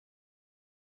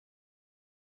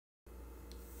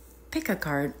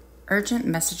Pickacard, urgent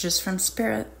messages from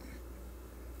Spirit.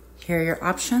 Here are your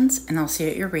options, and I'll see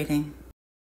you at your reading.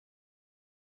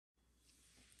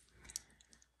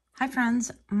 Hi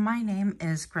friends, my name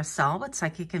is Griselle with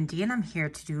Psychic MD, and I'm here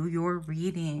to do your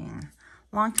reading.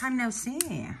 Long time no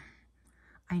see.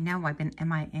 I know I've been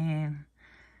MIA.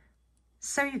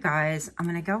 So you guys, I'm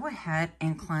going to go ahead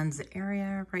and cleanse the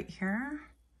area right here.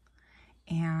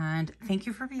 And thank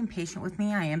you for being patient with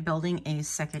me. I am building a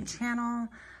second channel.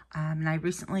 And I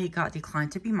recently got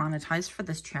declined to be monetized for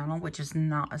this channel, which is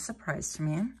not a surprise to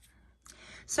me.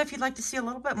 So if you'd like to see a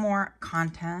little bit more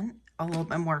content, a little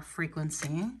bit more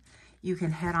frequency, you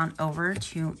can head on over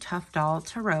to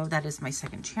Toughdolltarot. That is my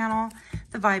second channel.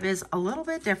 The vibe is a little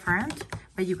bit different,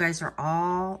 but you guys are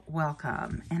all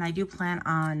welcome. And I do plan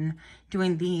on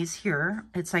doing these here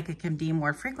at Psychic MD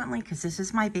more frequently because this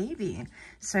is my baby.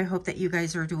 So I hope that you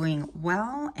guys are doing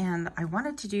well. And I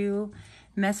wanted to do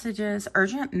messages,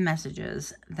 urgent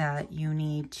messages that you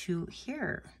need to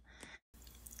hear.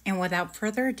 And without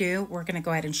further ado, we're going to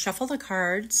go ahead and shuffle the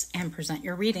cards and present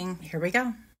your reading. Here we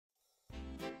go.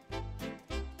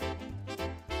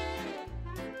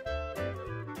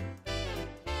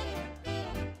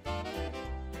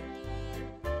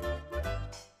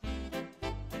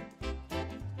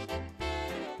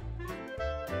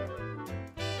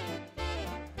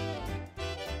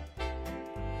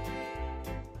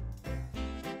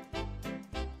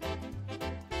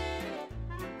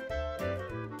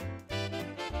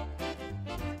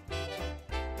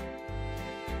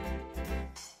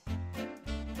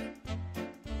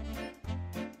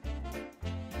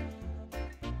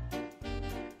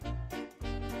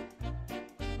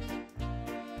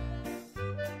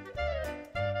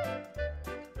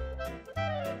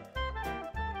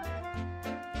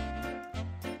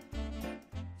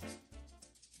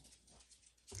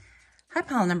 Hi,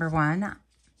 pile number one.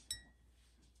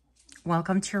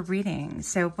 Welcome to your reading.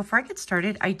 So before I get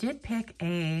started, I did pick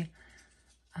a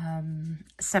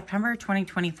September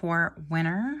 2024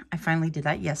 winner. I finally did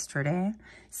that yesterday.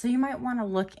 So you might want to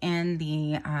look in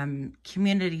the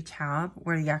community tab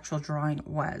where the actual drawing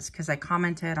was, because I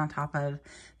commented on top of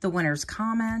the winner's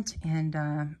comment.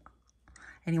 And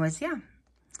anyways, yeah.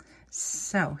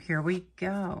 So here we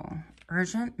go.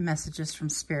 Urgent messages from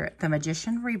Spirit. The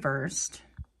Magician reversed.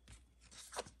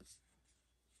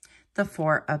 The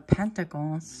Four of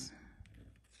Pentacles,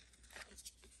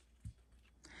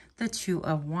 the Two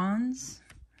of Wands,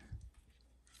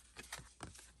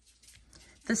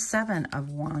 the Seven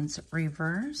of Wands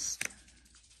reversed,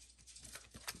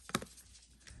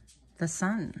 the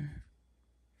Sun,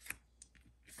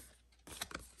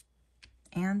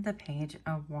 and the Page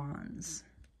of Wands.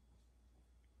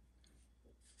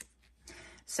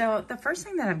 So the first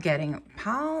thing that I'm getting,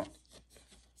 pile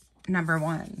number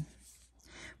one,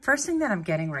 first thing that I'm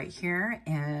getting right here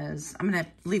is, I'm going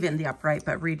to leave it in the upright,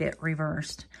 but read it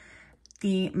reversed.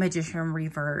 The Magician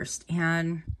reversed.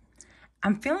 And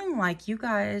I'm feeling like you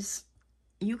guys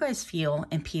feel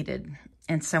impeded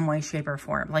in some way, shape, or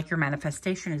form. Like your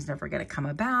manifestation is never going to come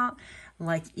about.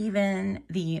 Like even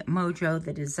the mojo,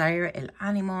 the desire, el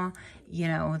ánimo, you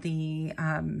know, the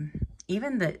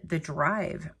even the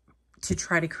drive to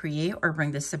try to create or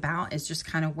bring this about is just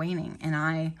kind of waning. And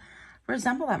I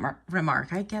resemble that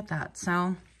remark. I get that.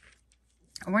 So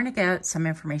we're going to get some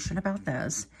information about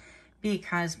this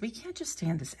because we can't just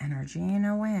stand this energy.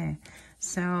 No way.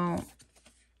 So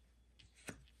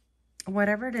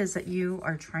whatever it is that you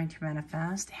are trying to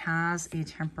manifest has a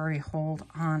temporary hold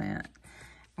on it.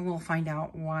 And we'll find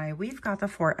out why. We've got the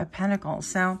Four of Pentacles.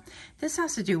 So this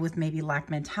has to do with maybe lack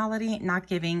mentality, not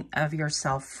giving of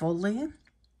yourself fully.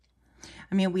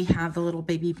 I mean, we have the little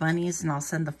baby bunnies and all of a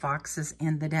sudden the foxes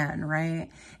in the den, right?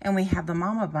 And we have the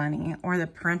mama bunny or the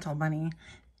parental bunny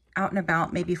out and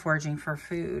about, maybe foraging for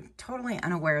food, totally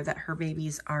unaware that her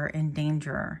babies are in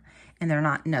danger and they're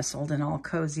not nestled and all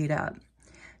cozied up.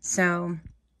 So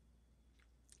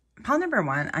pile number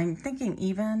one, I'm thinking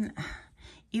even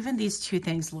these two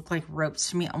things look like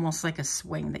ropes to me, almost like a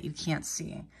swing that you can't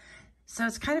see. So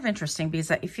it's kind of interesting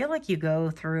because I feel like you go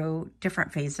through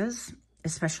different phases,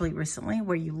 especially recently,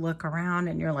 where you look around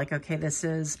and you're like, okay, this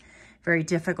is very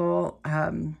difficult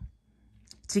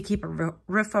to keep a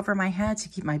roof over my head, to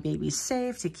keep my baby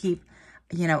safe, to keep,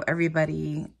 you know,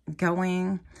 everybody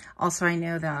going. Also, I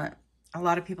know that a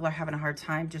lot of people are having a hard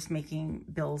time just making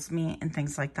bills meet and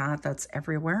things like that. That's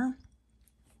everywhere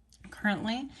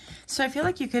currently. So I feel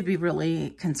like you could be really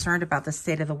concerned about the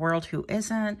state of the world. Who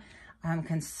isn't? I'm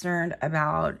concerned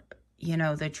about, you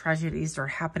know, the tragedies that are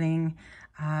happening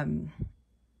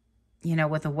you know,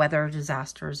 with the weather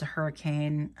disasters, a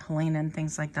hurricane, Helene, and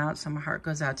things like that. So my heart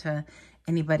goes out to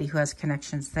anybody who has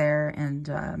connections there. And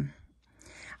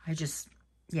I just,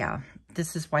 yeah,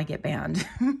 this is why I get banned.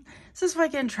 This is why I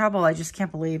get in trouble. I just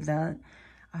can't believe that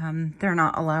they're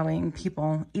not allowing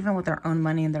people, even with their own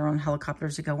money and their own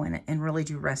helicopters, to go in and really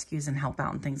do rescues and help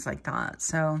out and things like that.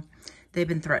 So they've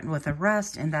been threatened with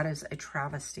arrest, and that is a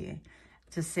travesty,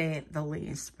 to say the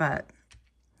least. But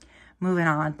moving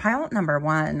on, pile number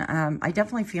one, I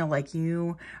definitely feel like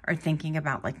you are thinking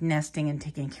about like nesting and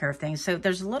taking care of things. So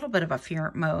there's a little bit of a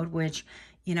fear mode, which,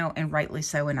 you know, and rightly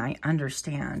so, and I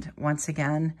understand, once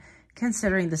again,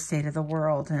 considering the state of the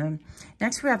world.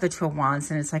 Next we have the Two of Wands,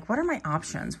 and it's like, what are my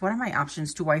options? What are my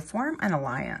options? Do I form an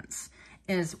alliance?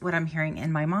 Is what I'm hearing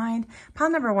in my mind. Pile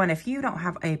number one, if you don't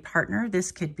have a partner,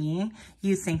 this could be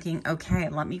you thinking, okay,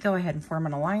 let me go ahead and form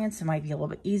an alliance. It might be a little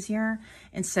bit easier.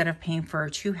 Instead of paying for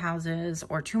 2 houses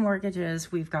or 2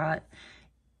 mortgages, we've got,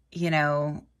 you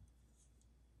know,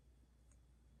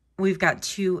 we've got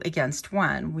 2 against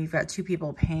 1. We've got 2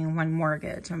 people paying 1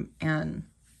 mortgage, and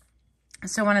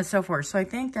so on and so forth. So I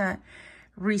think that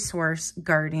resource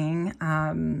guarding,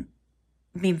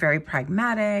 being very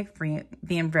pragmatic,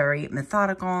 being very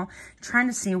methodical, trying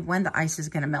to see when the ice is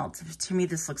going to melt. To me,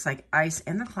 this looks like ice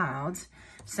in the clouds.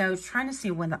 So trying to see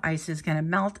when the ice is going to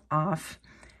melt off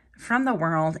from the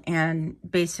world and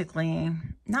basically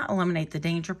not eliminate the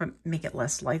danger, but make it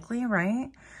less likely, right?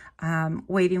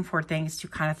 Waiting for things to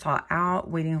kind of thaw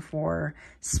out, waiting for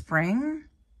spring.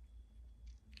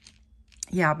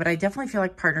 Yeah, but I definitely feel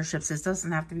like partnerships, this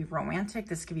doesn't have to be romantic.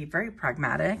 This could be very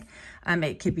pragmatic.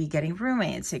 It could be getting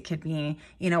roommates. It could be,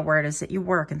 you know, where it is that you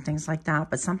work and things like that.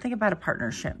 But something about a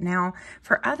partnership. Now,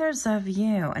 for others of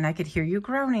you, and I could hear you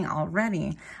groaning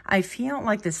already, I feel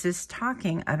like this is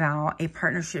talking about a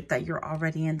partnership that you're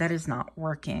already in that is not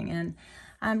working. And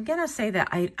I'm going to say that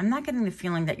I'm not getting the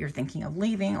feeling that you're thinking of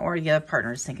leaving or the other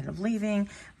partner is thinking of leaving,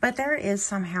 but there is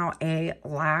somehow a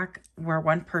lack where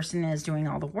one person is doing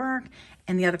all the work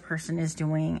and the other person is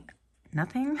doing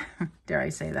nothing. Dare I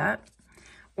say that?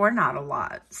 Or not a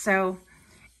lot. So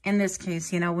in this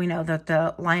case, you know, we know that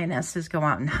the lionesses go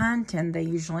out and hunt, and they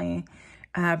usually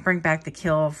bring back the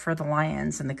kill for the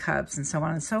lions and the cubs and so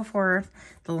on and so forth.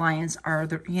 The lions are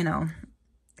the, you know,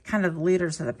 kind of the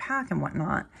leaders of the pack and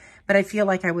whatnot. But I feel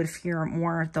like I would fear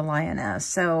more the lioness.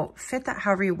 So fit that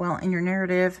however you will in your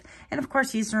narrative. And of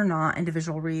course, these are not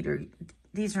individual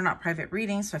these are not private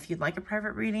readings. So if you'd like a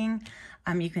private reading,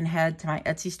 you can head to my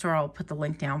Etsy store. I'll put the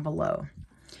link down below.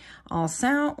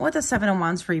 Also, with the 7 of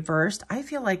Wands reversed, I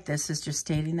feel like this is just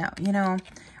stating that, you know,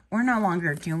 we're no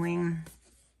longer doing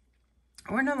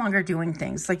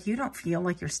things. Like, you don't feel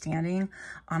like you're standing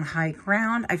on high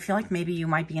ground. I feel like maybe you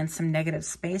might be in some negative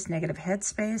space, negative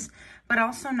headspace, but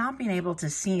also not being able to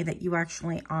see that you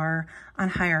actually are on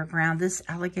higher ground. This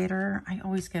alligator, I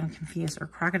always get them confused, or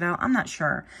crocodile. I'm not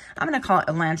sure. I'm going to call it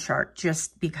a land shark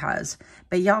just because,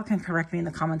 but y'all can correct me in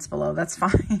the comments below. That's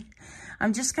fine.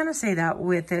 I'm just going to say that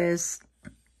with this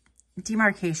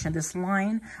demarcation, this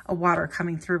line of water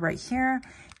coming through right here,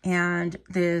 and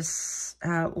this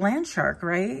land shark,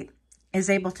 right, is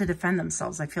able to defend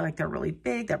themselves. I feel like they're really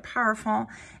big, they're powerful,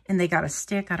 and they got a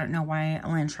stick. I don't know why a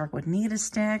land shark would need a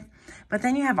stick. But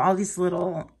then you have all these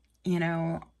little, you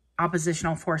know,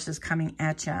 oppositional forces coming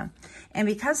at you. And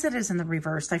because it is in the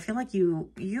reverse, I feel like you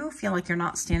feel like you're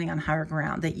not standing on higher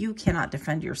ground, that you cannot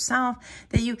defend yourself,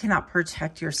 that you cannot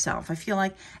protect yourself. I feel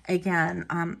like, again,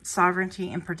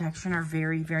 sovereignty and protection are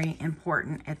very, very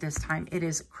important at this time. It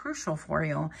is crucial for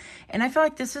you. And I feel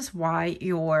like this is why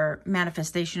your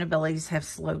manifestation abilities have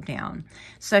slowed down.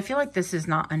 So I feel like this is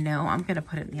not a no. I'm going to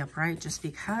put it in the upright just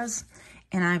because.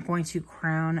 And I'm going to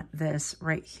crown this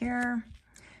right here,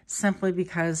 simply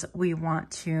because we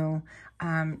want to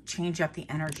change up the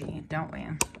energy, don't we?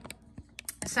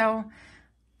 So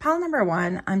pile number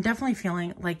one, I'm definitely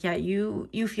feeling like, yeah,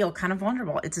 you feel kind of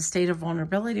vulnerable. It's a state of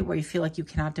vulnerability where you feel like you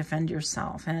cannot defend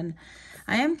yourself. And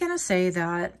I am going to say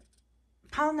that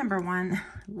pile number one,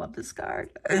 I love this card.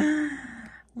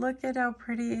 Look at how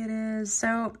pretty it is.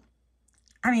 So,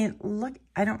 I mean, look,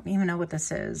 I don't even know what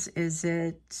this is. Is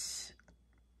it...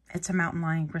 It's a mountain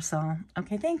lion, Griselle.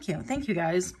 Okay, thank you. Thank you,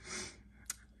 guys.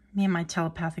 Me and my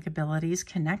telepathic abilities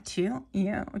connect to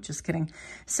you. Just kidding.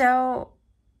 So,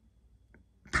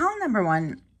 pile number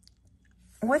one,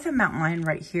 with a mountain lion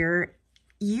right here,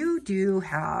 you do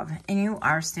have, and you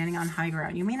are standing on high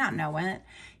ground. You may not know it.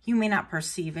 You may not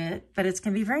perceive it, but it's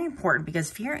going to be very important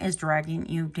because fear is dragging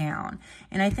you down.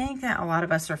 And I think that a lot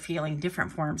of us are feeling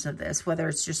different forms of this, whether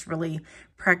it's just really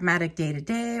pragmatic day to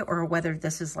day, or whether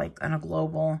this is like on a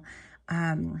global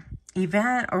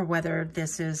event, or whether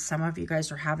this is some of you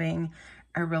guys are having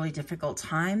a really difficult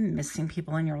time missing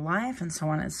people in your life and so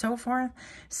on and so forth.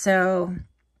 So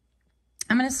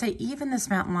I'm going to say even this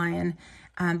mountain lion,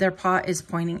 their paw is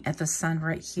pointing at the sun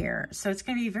right here. So it's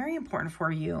going to be very important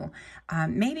for you.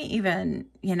 Maybe even,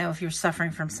 you know, if you're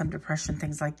suffering from some depression,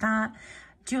 things like that,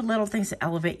 do little things to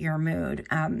elevate your mood.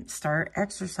 Start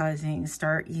exercising,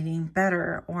 start eating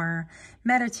better, or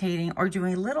meditating, or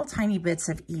doing little tiny bits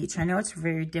of each. I know it's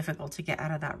very difficult to get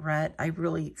out of that rut. I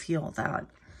really feel that.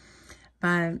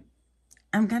 But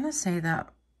I'm going to say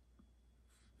that,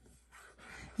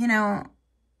 you know,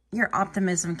 your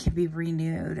optimism can be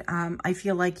renewed. I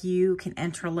feel like you can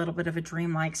enter a little bit of a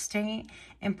dreamlike state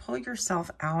and pull yourself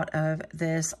out of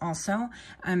this. Also,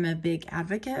 I'm a big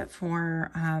advocate for,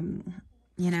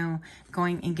 you know,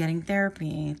 going and getting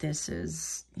therapy. This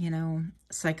is, you know,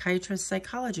 psychiatrist,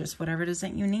 psychologist, whatever it is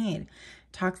that you need.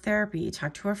 Talk therapy,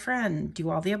 talk to a friend, do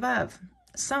all the above,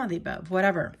 some of the above,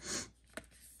 whatever.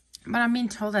 But I'm being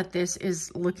told that this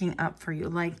is looking up for you.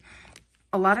 Like,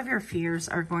 a lot of your fears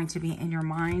are going to be in your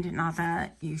mind. Not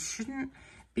that you shouldn't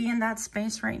be in that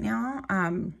space right now.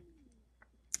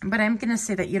 But I'm going to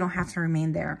say that you don't have to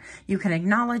remain there. You can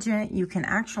acknowledge it. You can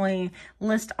actually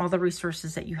list all the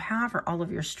resources that you have or all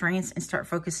of your strengths and start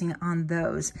focusing on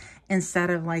those instead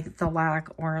of like the lack,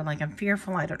 or like I'm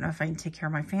fearful, I don't know if I can take care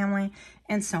of my family,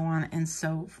 and so on and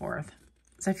so forth.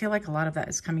 So I feel like a lot of that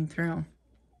is coming through.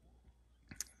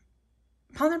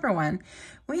 Pile number 1,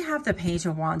 we have the Page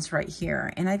of Wands right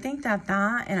here. And I think that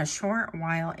that in a short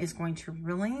while is going to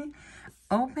really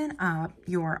open up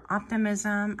your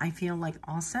optimism. I feel like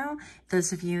also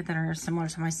those of you that are similar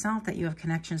to myself, that you have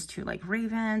connections to like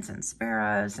ravens and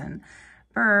sparrows and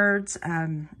birds,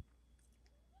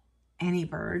 any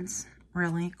birds,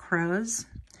 really, crows.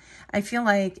 I feel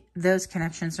like those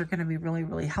connections are going to be really,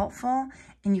 really helpful,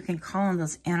 and you can call on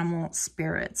those animal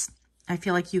spirits. I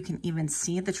feel like you can even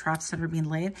see the traps that are being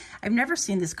laid. I've never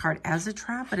seen this card as a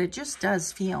trap, but it just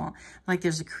does feel like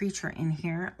there's a creature in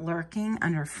here lurking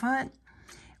underfoot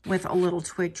with a little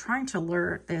twig trying to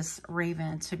lure this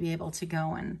raven to be able to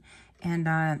go and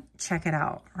check it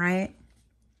out, right?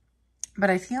 But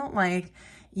I feel like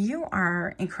you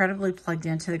are incredibly plugged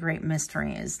into the great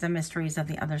mysteries, the mysteries of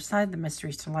the other side, the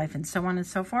mysteries to life, and so on and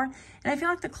so forth. And I feel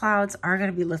like the clouds are going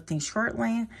to be lifting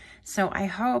shortly. So I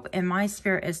hope, and my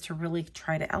spirit is to really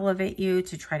try to elevate you,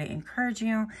 to try to encourage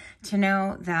you, to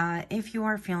know that if you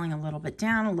are feeling a little bit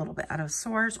down, a little bit out of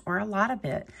sorts, or a lot of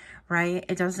it, right?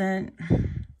 It doesn't...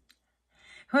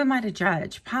 Who am I to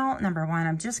judge? Pile number 1,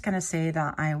 I'm just going to say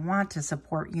that I want to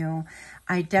support you.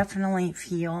 I definitely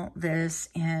feel this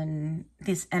in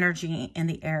this energy in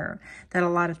the air, that a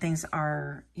lot of things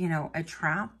are, you know, a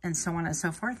trap and so on and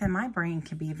so forth. And my brain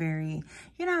can be very,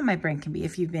 you know, my brain can be,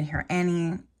 if you've been here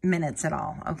any minutes at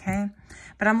all, okay?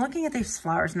 But I'm looking at these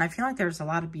flowers and I feel like there's a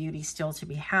lot of beauty still to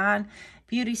be had,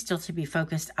 beauty still to be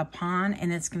focused upon,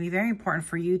 and it's going to be very important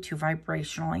for you to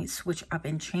vibrationally switch up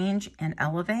and change and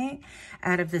elevate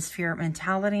out of this fear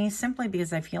mentality, simply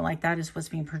because I feel like that is what's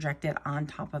being projected on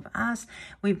top of us.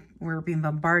 We're being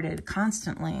bombarded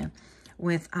constantly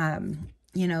with,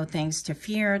 you know, things to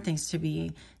fear, things to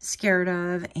be scared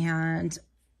of, and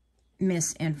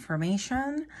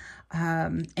misinformation,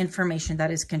 information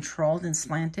that is controlled and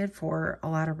slanted for a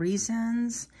lot of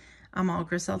reasons. I'm all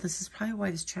Griselle. This is probably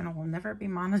why this channel will never be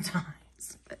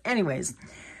monetized. But anyways,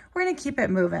 we're going to keep it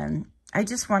moving. I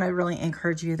just want to really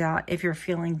encourage you that if you're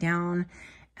feeling down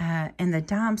in the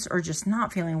dumps, or just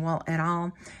not feeling well at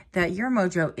all, that your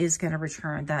mojo is going to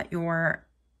return, that your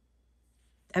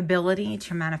ability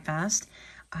to manifest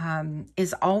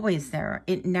is always there.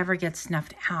 It never gets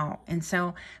snuffed out. And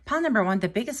so pile number 1, the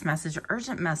biggest message,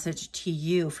 urgent message to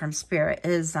you from Spirit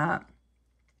is that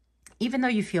even though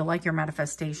you feel like your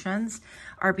manifestations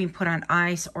are being put on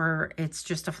ice, or it's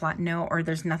just a flat no, or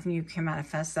there's nothing you can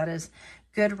manifest that is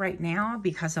good right now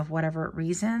because of whatever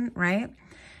reason, right?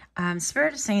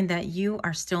 Spirit is saying that you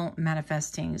are still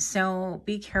manifesting. So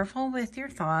be careful with your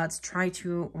thoughts. Try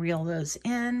to reel those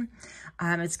in.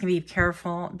 It's going to be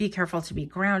careful. Be careful to be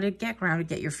grounded. Get grounded.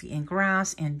 Get your feet in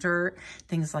grass and dirt,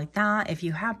 things like that. If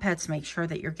you have pets, make sure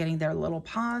that you're getting their little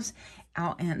paws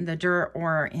out in the dirt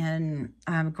or in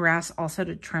grass, also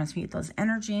to transmute those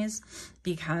energies,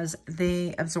 because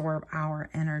they absorb our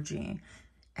energy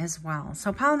as well.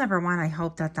 So pile number 1, I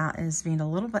hope that that is being a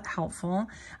little bit helpful.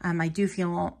 I do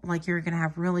feel like you're going to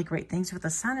have really great things. With the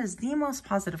Sun is the most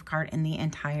positive card in the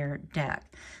entire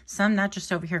deck. So I'm not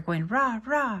just over here going, rah,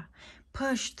 rah,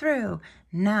 push through.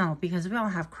 No, because we all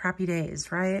have crappy days,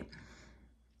 right?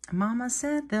 Mama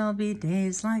said there'll be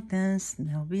days like this.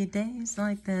 There'll be days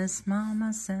like this,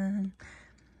 Mama said.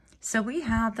 So we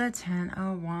have the 10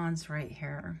 of Wands right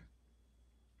here.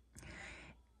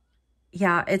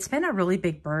 Yeah, it's been a really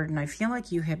big burden. I feel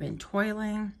like you have been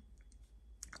toiling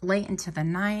late into the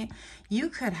night. You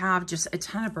could have just a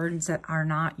ton of burdens that are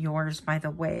not yours, by the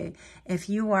way. If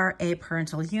you are a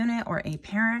parental unit or a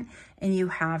parent and you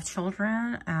have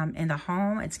children in the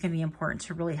home, it's going to be important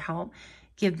to really help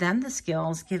give them the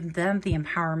skills, give them the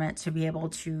empowerment to be able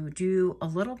to do a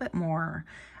little bit more,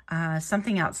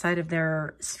 something outside of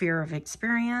their sphere of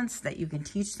experience that you can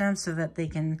teach them so that they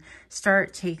can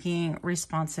start taking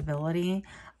responsibility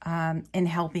and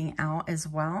helping out as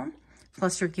well.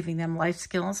 Plus, you're giving them life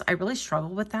skills. I really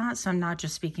struggle with that. So I'm not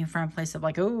just speaking from a place of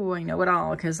like, oh, I know it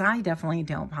all, because I definitely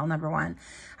don't, pile number one.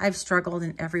 I've struggled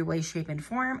in every way, shape, and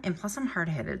form. And plus, I'm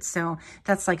hard-headed. So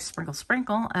that's like sprinkle,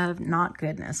 sprinkle of not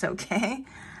goodness, okay?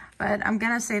 But I'm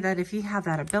going to say that if you have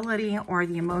that ability or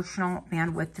the emotional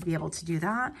bandwidth to be able to do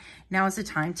that, now is the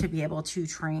time to be able to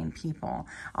train people.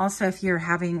 Also, if you're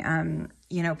having,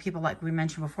 you know, people like we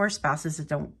mentioned before, spouses that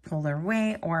don't pull their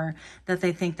weight, or that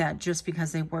they think that just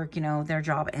because they work, you know, their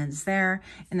job ends there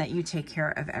and that you take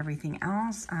care of everything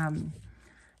else,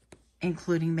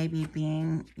 including maybe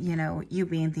being, you know, you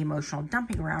being the emotional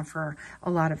dumping ground for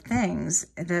a lot of things,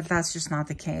 that's just not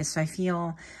the case. So I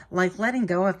feel like letting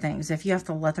go of things. If you have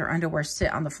to let their underwear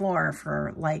sit on the floor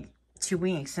for like 2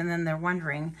 weeks and then they're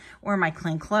wondering, where are my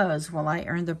clean clothes? Will I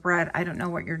earn the bread? I don't know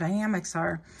what your dynamics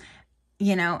are.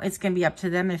 You know, it's going to be up to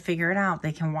them to figure it out.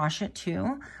 They can wash it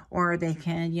too, or they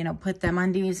can, you know, put them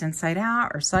undies inside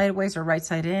out or sideways or right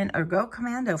side in, or go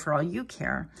commando for all you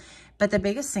care. But the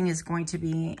biggest thing is going to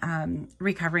be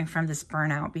recovering from this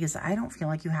burnout, because I don't feel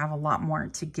like you have a lot more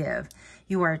to give.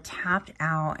 You are tapped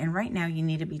out, and right now you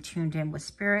need to be tuned in with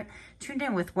spirit, tuned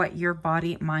in with what your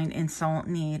body, mind, and soul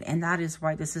need. And that is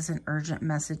why this is an urgent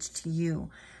message to you.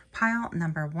 Pile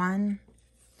number one.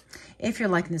 If you're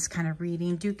liking this kind of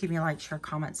reading, do give me a like, share,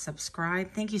 comment,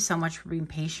 subscribe. Thank you so much for being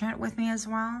patient with me as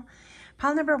well.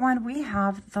 Pile number one, we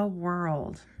have the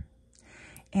World.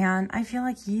 And I feel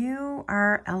like you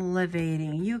are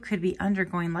elevating. You could be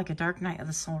undergoing like a dark night of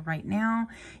the soul right now.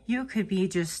 You could be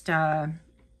just,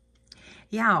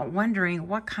 wondering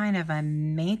what kind of a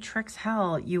matrix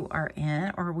hell you are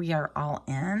in, or we are all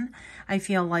in. I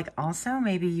feel like also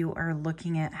maybe you are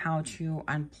looking at how to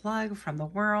unplug from the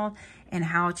world and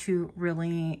how to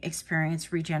really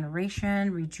experience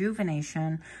regeneration,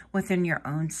 rejuvenation within your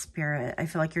own spirit. I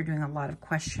feel like you're doing a lot of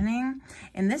questioning,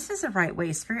 and this is the right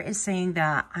way. Spirit is saying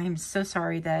that I'm so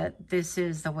sorry that this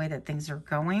is the way that things are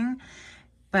going,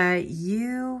 but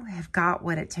you have got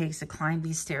what it takes to climb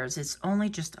these stairs. It's only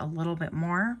just a little bit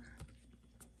more.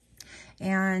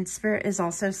 And Spirit is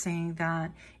also saying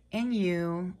that in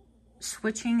you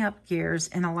switching up gears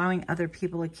and allowing other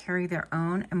people to carry their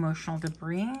own emotional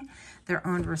debris, their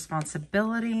own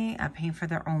responsibility, paying for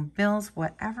their own bills,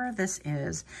 whatever this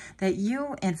is, that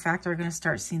you, in fact, are going to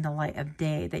start seeing the light of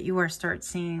day, that you're going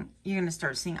to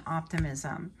start seeing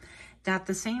optimism. That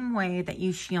the same way that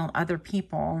you shield other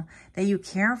people, that you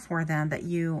care for them, that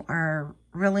you are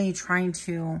really trying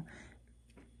to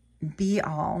be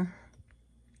all,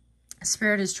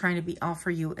 Spirit is trying to be all for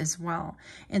you as well.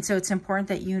 And so it's important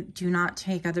that you do not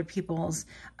take other people's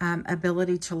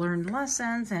ability to learn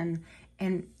lessons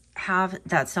and have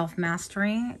that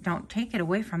self-mastery. Don't take it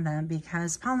away from them,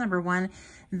 because pile number one,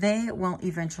 they will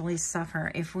eventually suffer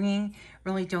if we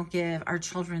really don't give our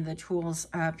children the tools,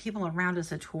 people around us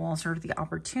the tools or the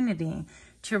opportunity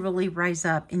to really rise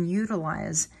up and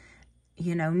utilize,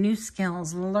 you know, new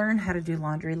skills, learn how to do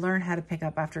laundry, learn how to pick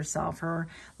up after self, or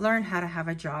learn how to have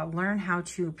a job, learn how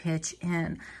to pitch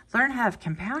in, learn how to have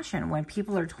compassion when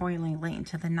people are toiling late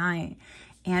into the night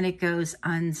and it goes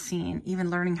unseen.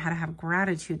 Even learning how to have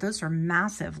gratitude. Those are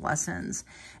massive lessons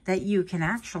that you can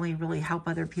actually really help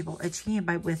other people achieve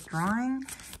by withdrawing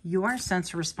your sense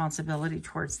of responsibility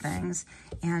towards things.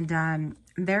 And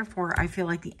therefore, I feel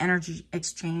like the energy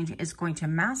exchange is going to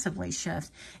massively shift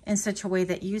in such a way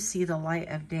that you see the light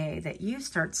of day, that you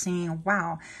start seeing,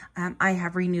 wow, I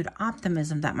have renewed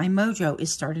optimism, that my mojo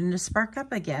is starting to spark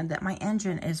up again, that my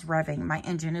engine is revving, my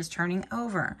engine is turning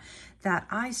over, that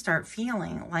I start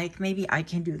feeling like maybe I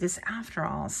can do this after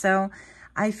all. So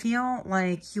I feel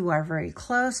like you are very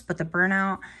close, but the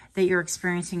burnout that you're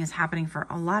experiencing is happening for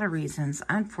a lot of reasons.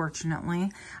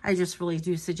 Unfortunately, I just really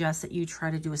do suggest that you try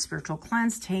to do a spiritual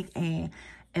cleanse. Take a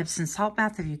Epsom salt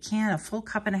bath if you can, a full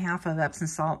 1.5 cups of Epsom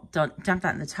salt. Don't dump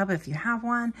that in the tub if you have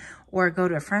one, or go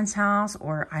to a friend's house,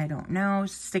 or I don't know,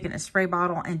 stick it in a spray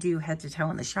bottle and do head to toe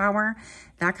in the shower,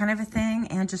 that kind of a thing.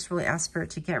 And just really ask Spirit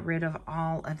to get rid of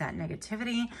all of that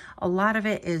negativity. A lot of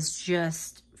it is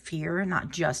just fear, not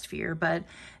just fear, but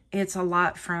It's a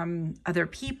lot from other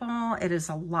people. It is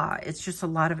a lot. It's just a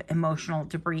lot of emotional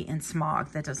debris and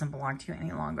smog that doesn't belong to you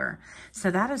any longer.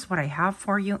 So that is what I have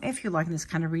for you. If you like this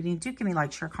kind of reading, do give me a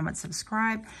like, share, comment,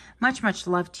 subscribe. Much, much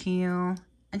love to you.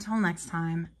 Until next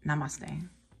time, namaste.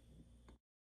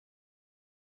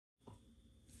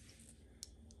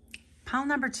 Pile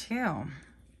number 2.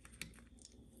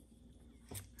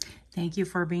 Thank you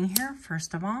for being here,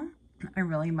 first of all. I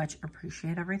really much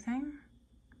appreciate everything.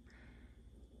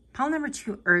 Pile number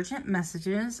 2, urgent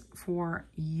messages for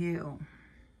you.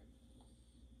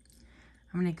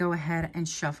 I'm going to go ahead and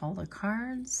shuffle the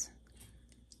cards.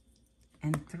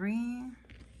 And 3,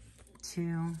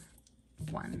 2,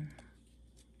 1.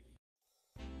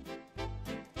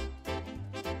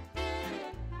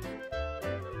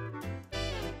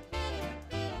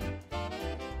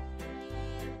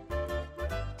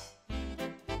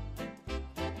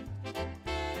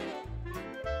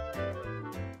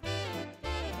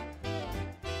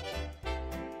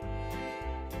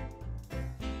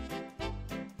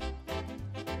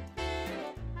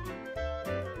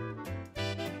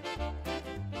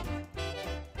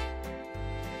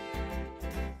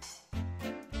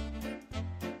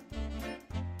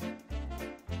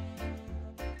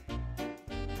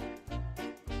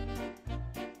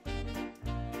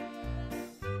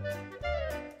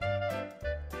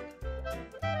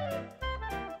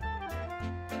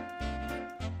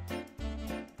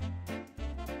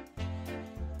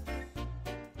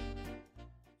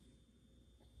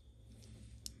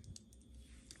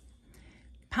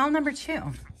 Pile number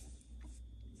 2,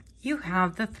 you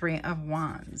have the 3 of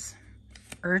Wands.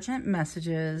 Urgent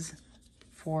messages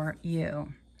for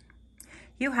you.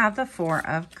 You have the 4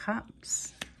 of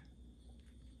Cups.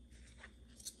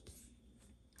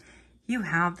 You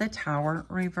have the Tower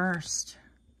reversed.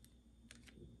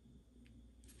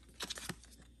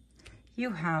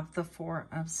 You have the 4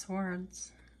 of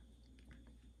Swords.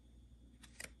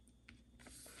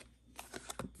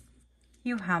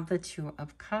 You have the 2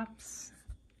 of Cups.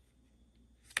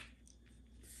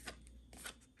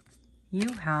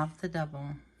 You have the Devil.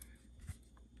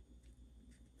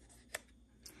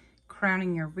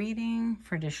 Crowning your reading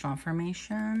for additional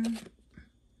information,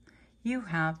 you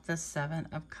have the 7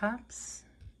 of Cups.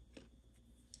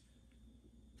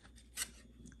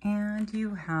 And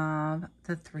you have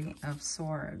the 3 of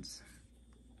Swords.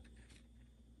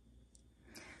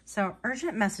 So,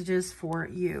 urgent messages for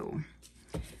you.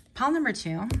 Pile number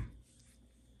 2.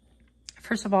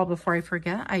 First of all, before I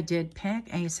forget, I did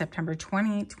pick a September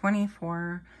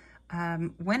 2024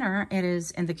 winner. It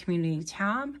is in the community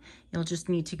tab. You'll just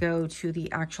need to go to the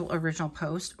actual original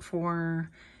post for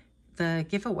the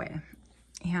giveaway.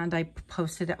 And I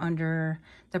posted it under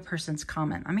the person's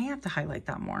comment. I may have to highlight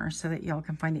that more so that y'all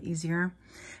can find it easier.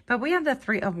 But we have the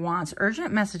 3 of Wands.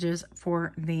 Urgent messages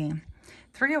for the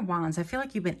 3 of Wands. I feel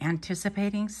like you've been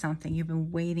anticipating something. You've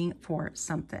been waiting for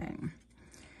something.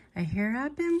 I hear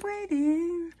I've been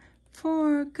waiting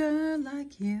for a girl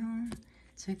like you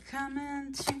to come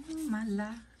into my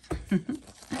life.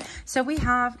 So we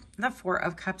have the 4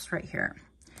 of Cups right here.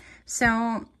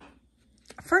 So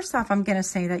first off, I'm going to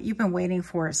say that you've been waiting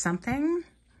for something,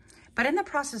 but in the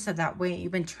process of that wait,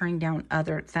 you've been turning down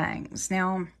other things.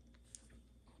 Now,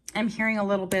 I'm hearing a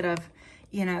little bit of,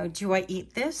 you know, do I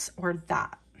eat this or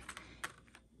that?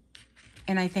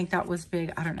 And I think that was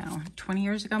big, I don't know, 20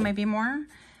 years ago, maybe more.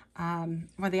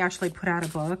 Where they actually put out a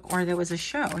book, or there was a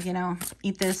show, you know,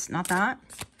 eat this, not that.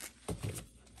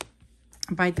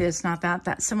 Bite this, not that.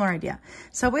 That similar idea.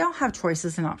 So we all have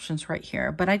choices and options right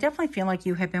here, but I definitely feel like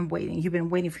you have been waiting. You've been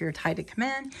waiting for your tide to come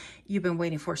in. You've been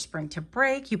waiting for spring to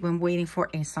break. You've been waiting for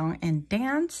a song and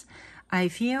dance. I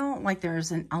feel like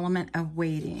there's an element of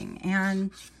waiting,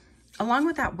 and along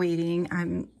with that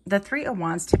waiting, the 3 of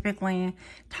Wands typically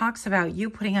talks about you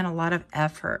putting in a lot of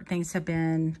effort. Things have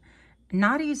been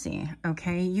not easy,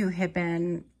 okay? You have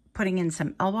been putting in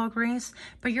some elbow grease,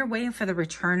 but you're waiting for the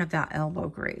return of that elbow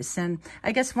grease. And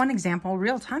I guess one example,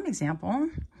 real-time example,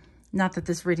 not that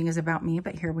this reading is about me,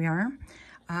 but here we are,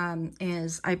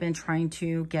 is I've been trying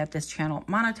to get this channel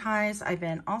monetized. I've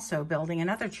been also building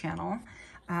another channel.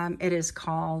 It is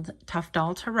called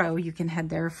Toughdolltarot. You can head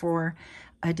there for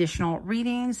additional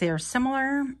readings. They are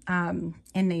similar in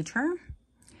nature.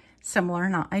 Similar,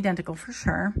 not identical for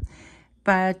sure.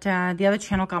 But the other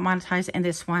channel got monetized and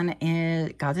this one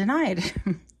got denied.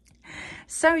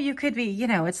 So you could be, you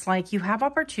know, it's like you have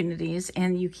opportunities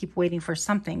and you keep waiting for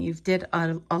something. You've did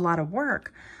a lot of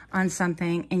work on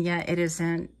something and yet it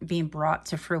isn't being brought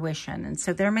to fruition. And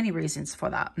so there are many reasons for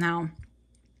that. Now,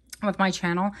 with my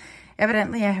channel,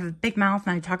 evidently I have a big mouth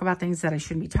and I talk about things that I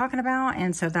shouldn't be talking about.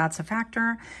 And so that's a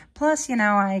factor. Plus, you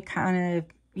know, I kind of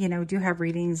you know, do have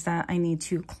readings that I need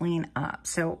to clean up.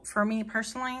 So for me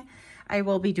personally, I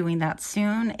will be doing that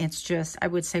soon. It's just, I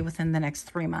would say within the next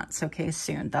 3 months. Okay,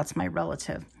 soon. That's my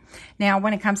relative. Now,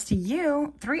 when it comes to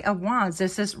you, 3 of Wands,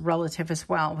 this is relative as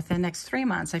well. Within the next 3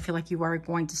 months, I feel like you are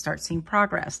going to start seeing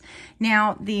progress.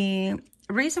 Now, the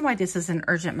reason why this is an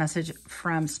urgent message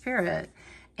from Spirit,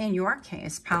 in your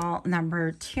case, pal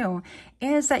number 2,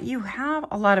 is that you have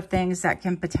a lot of things that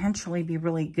can potentially be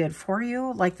really good for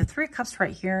you. Like the 3 of Cups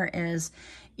right here is,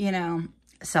 you know,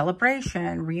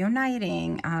 celebration,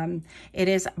 reuniting, it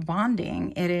is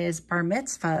bonding, it is bar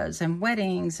mitzvahs and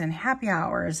weddings and happy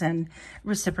hours and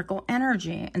reciprocal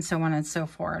energy and so on and so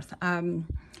forth.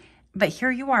 But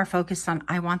here you are focused on,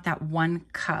 I want that 1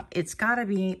 cup. It's got to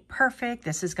be perfect.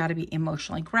 This has got to be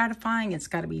emotionally gratifying. It's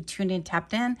got to be tuned in,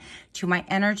 tapped in to my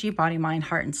energy, body, mind,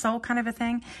 heart, and soul kind of a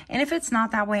thing. And if it's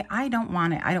not that way, I don't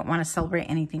want it. I don't want to celebrate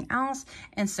anything else,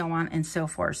 and so on and so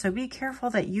forth. So be careful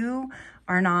that you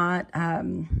are not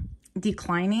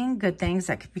declining good things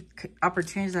that could be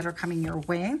opportunities that are coming your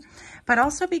way, but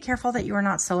also be careful that you are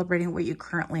not celebrating what you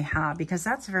currently have, because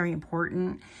that's very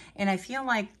important. And I feel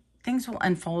like things will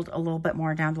unfold a little bit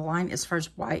more down the line as far as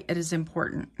why it is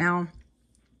important. Now,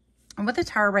 with the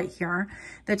Tower right here,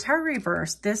 the Tower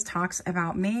reverse, this talks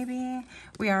about maybe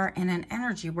we are in an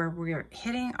energy where we're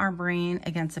hitting our brain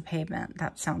against a pavement.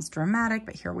 That sounds dramatic,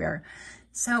 but here we are.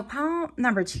 So pile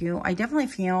number 2, I definitely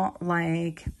feel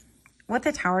like with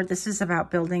the Tower, this is about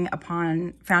building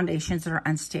upon foundations that are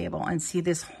unstable. And see,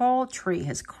 this whole tree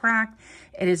has cracked.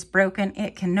 It is broken.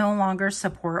 It can no longer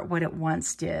support what it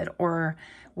once did or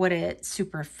what it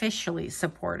superficially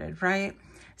supported, right?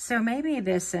 So maybe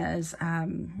this is,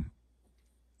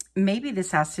 maybe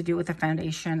this has to do with the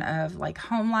foundation of like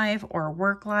home life or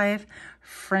work life,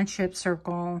 friendship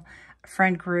circle,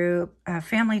 friend group,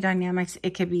 family dynamics.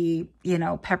 It could be, you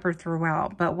know, peppered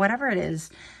throughout, but whatever it is,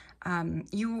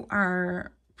 you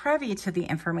are privy to the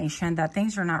information that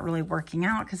things are not really working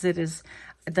out because it is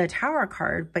the Tower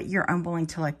card, but you're unwilling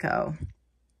to let go.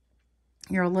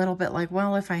 You're a little bit like,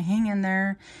 well, if I hang in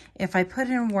there, if I put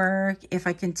in work, if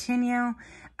I continue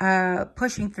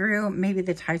pushing through, maybe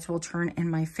the tides will turn in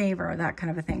my favor, that kind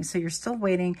of a thing. So you're still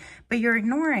waiting, but you're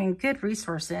ignoring good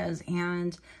resources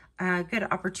and good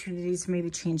opportunities to maybe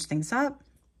change things up.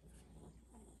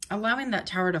 Allowing that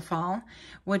Tower to fall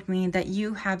would mean that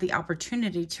you have the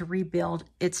opportunity to rebuild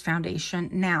its foundation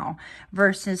now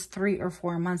versus 3 or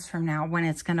 4 months from now when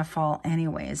it's going to fall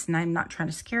anyways. And I'm not trying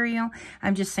to scare you.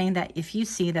 I'm just saying that if you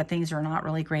see that things are not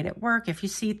really great at work, if you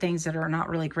see things that are not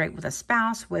really great with a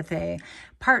spouse, with a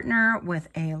partner, with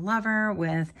a lover,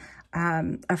 with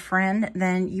a friend,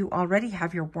 then you already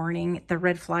have your warning. The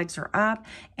red flags are up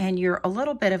and you're a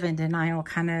little bit of in denial,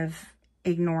 kind of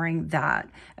ignoring that,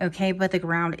 okay? But the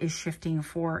ground is shifting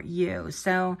for you.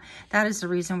 So that is the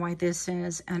reason why this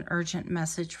is an urgent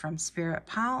message from Spirit.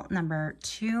 Pile number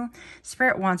 2,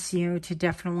 Spirit wants you to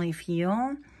definitely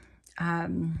feel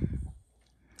that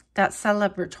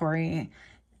celebratory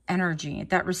energy,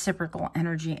 that reciprocal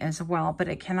energy as well, but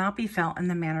it cannot be felt in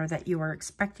the manner that you are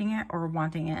expecting it or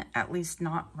wanting it, at least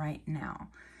not right now.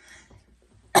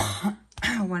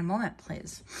 One moment,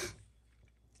 please.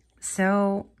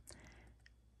 So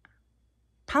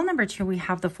pile number 2, we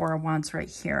have the 4 of Wands right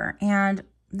here. And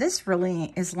this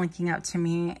really is linking up to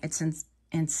me. It's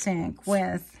in sync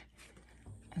with,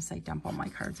 as I dump all my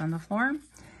cards on the floor,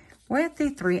 with the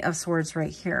 3 of Swords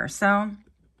right here. So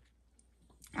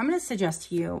I'm going to suggest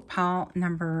to you, pile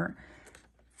number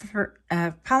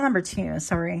 2,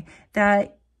 sorry,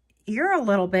 that you're a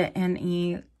little bit in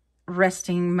a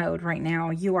resting mode right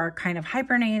now. You are kind of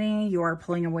hibernating, you are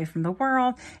pulling away from the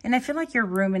world, and I feel like you're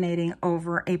ruminating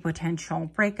over a potential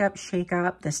breakup,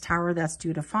 shakeup, this Tower that's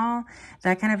due to fall,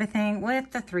 that kind of a thing.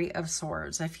 With the 3 of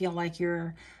Swords, I feel like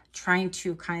you're trying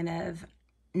to kind of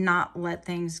not let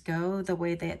things go the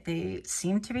way that they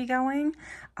seem to be going,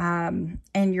 and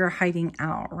you're hiding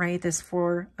out, right? This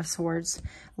 4 of Swords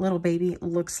little baby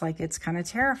looks like it's kind of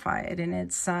terrified, and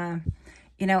it's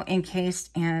you know, encased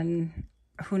in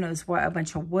who knows what, a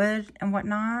bunch of wood and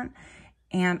whatnot,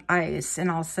 and ice.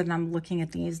 And all of a sudden I'm looking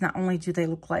at these. Not only do they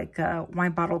look like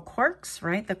wine bottle corks,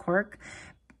 right? The cork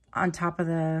on top of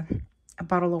a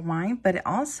bottle of wine, but it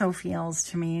also feels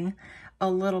to me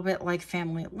a little bit like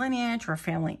family lineage or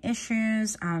family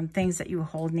issues, things that you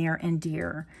hold near and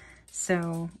dear.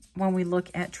 So when we look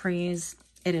at trees,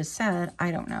 it is said, I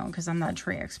don't know because I'm not a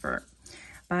tree expert,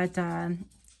 but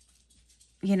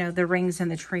you know, the rings in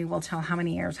the tree will tell how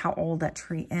many years, how old that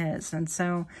tree is. And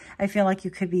so I feel like you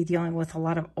could be dealing with a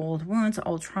lot of old wounds,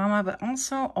 old trauma, but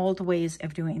also old ways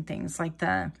of doing things, like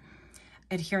the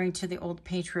adhering to the old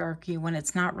patriarchy when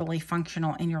it's not really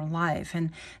functional in your life.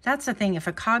 And that's the thing. If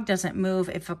a cog doesn't move,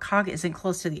 if a cog isn't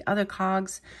close to the other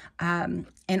cogs,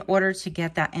 in order to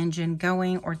get that engine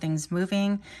going or things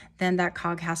moving, then that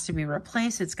cog has to be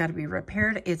replaced. It's got to be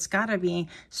repaired. It's got to be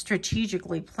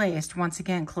strategically placed, once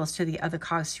again, close to the other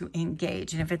cogs to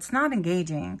engage. And if it's not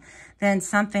engaging, then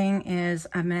something is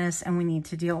amiss and we need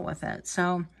to deal with it.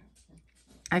 So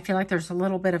I feel like there's a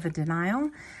little bit of a denial,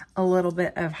 a little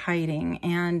bit of hiding.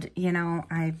 And, you know,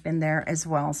 I've been there as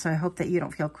well. So I hope that you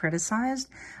don't feel criticized.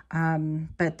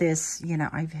 But this, you know,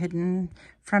 I've hidden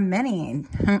from many,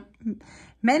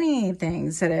 many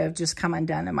things that have just come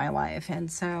undone in my life. And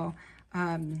so,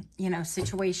 you know,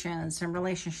 situations and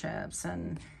relationships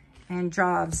and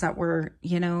jobs that were,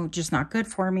 you know, just not good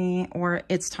for me, or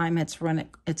it's time it's run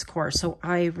its course. So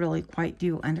I really quite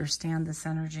do understand this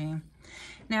energy.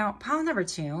 Now, pile number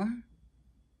 2,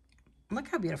 look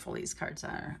how beautiful these cards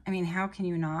are. I mean, how can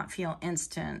you not feel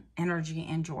instant energy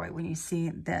and joy when you see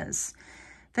this?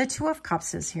 The Two of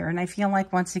Cups is here, and I feel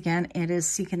like, once again, it is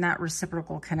seeking that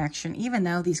reciprocal connection, even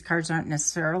though these cards aren't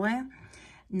necessarily,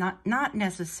 not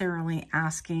necessarily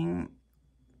asking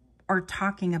or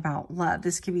talking about love.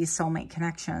 This could be soulmate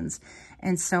connections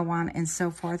and so on and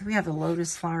so forth. We have the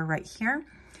lotus flower right here.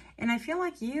 And I feel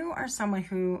like you are someone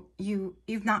who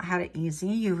you've not had it easy.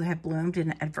 You have bloomed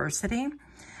in adversity.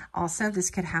 Also, this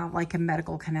could have like a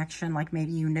medical connection, like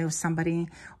maybe you know somebody,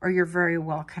 or you're very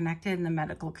well connected in the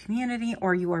medical community,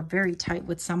 or you are very tight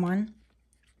with someone.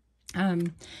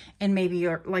 And maybe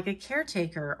you're like a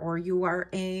caretaker, or you are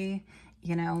a,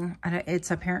 you know, it's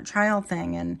a parent-child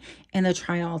thing, and the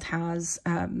child has,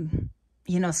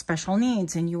 you know, special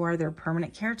needs, and you are their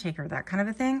permanent caretaker, that kind of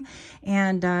a thing.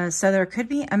 And so there could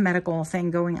be a medical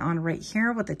thing going on right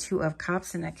here with the Two of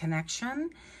Cups and a connection.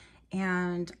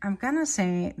 And I'm going to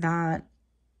say that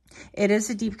it is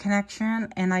a deep connection,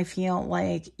 and I feel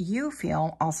like you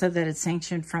feel also that it's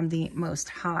sanctioned from the Most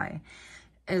High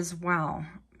as well.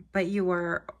 But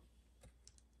you're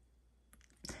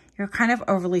kind of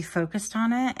overly focused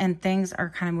on it, and things are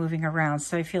kind of moving around.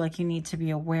 So I feel like you need to be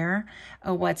aware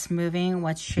of what's moving,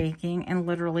 what's shaking, and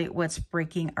literally what's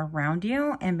breaking around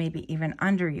you and maybe even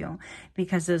under you,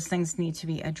 because those things need to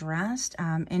be addressed.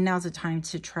 And now's the time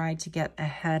to try to get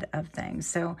ahead of things.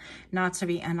 So not to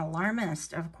be an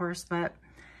alarmist, of course, but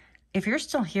if you're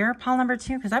still here, pile number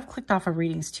 2, because I've clicked off of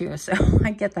readings too, so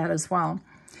I get that as well.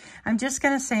 I'm just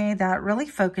going to say that really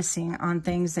focusing on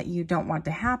things that you don't want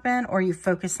to happen, or you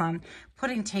focus on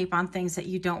putting tape on things that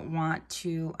you don't want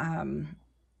to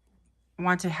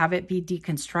have it be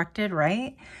deconstructed,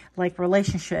 right? Like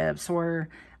relationships or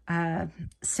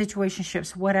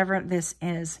situationships, whatever this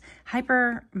is.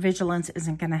 Hypervigilance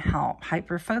isn't going to help.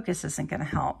 Hyperfocus isn't going to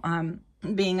help.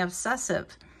 Being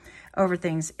obsessive over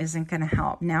things isn't going to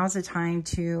help. Now's the time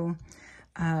to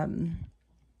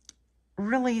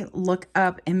really look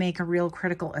up and make a real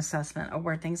critical assessment of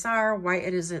where things are, why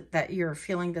it is that you're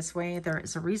feeling this way. There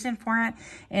is a reason for it,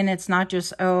 and it's not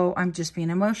just, oh, I'm just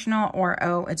being emotional, or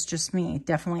oh, it's just me.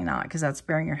 Definitely not, because that's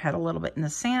burying your head a little bit in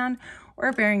the sand,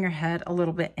 or burying your head a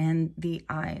little bit in the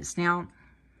eyes. Now,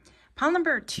 pile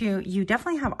number 2, you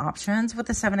definitely have options with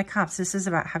the Seven of Cups. This is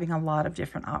about having a lot of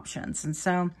different options, and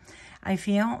so I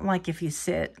feel like if you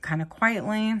sit kind of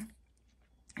quietly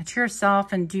to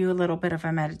yourself and do a little bit of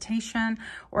a meditation,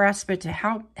 or ask it to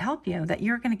help you, that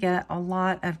you're going to get a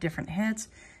lot of different hits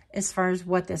as far as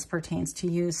what this pertains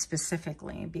to you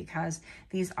specifically, because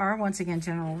these are, once again,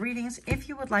 general readings. If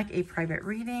you would like a private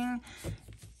reading,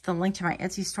 the link to my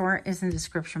Etsy store is in the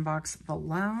description box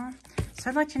below. So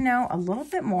I'd like to know a little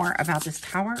bit more about this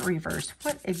Tower reverse.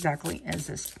 What exactly is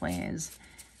this, please?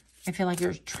 I feel like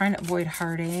you're trying to avoid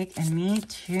heartache, and me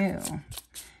too.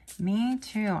 Me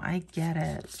too. I get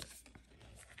it.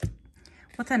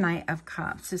 With the Knight of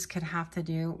Cups, this could have to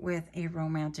do with a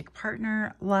romantic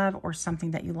partner, love, or something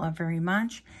that you love very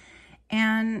much.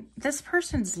 And this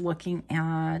person's looking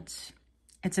at,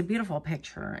 it's a beautiful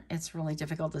picture. It's really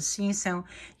difficult to see. So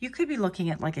you could be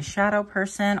looking at like a shadow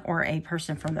person, or a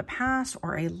person from the past,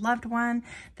 or a loved one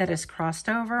that has crossed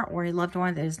over, or a loved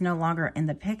one that is no longer in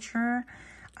the picture.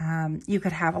 You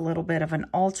could have a little bit of an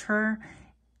altar.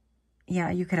 Yeah,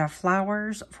 you could have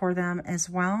flowers for them as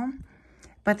well.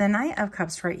 But the Knight of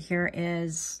Cups right here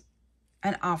is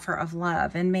an offer of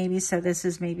love. And maybe, so this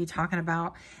is maybe talking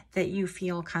about that you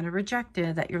feel kind of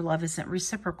rejected, that your love isn't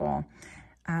reciprocal.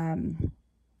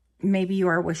 Maybe you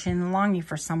are wishing and longing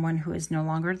for someone who is no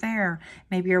longer there.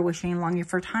 Maybe you're wishing and longing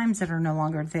for times that are no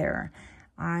longer there.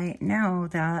 I know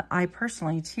that I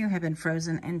personally, too, have been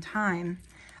frozen in time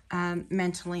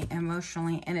mentally,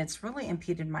 emotionally, and it's really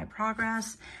impeded my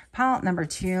progress. Pile number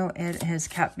 2, it has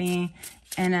kept me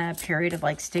in a period of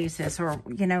like stasis, or,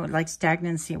 you know, like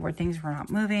stagnancy, where things were not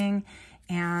moving,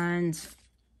 and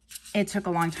it took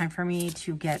a long time for me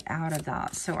to get out of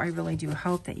that. So I really do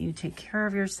hope that you take care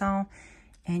of yourself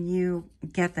and you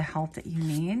get the help that you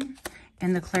need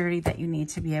and the clarity that you need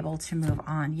to be able to move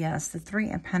on. Yes, the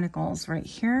 3 of Pentacles right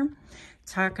here,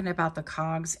 talking about the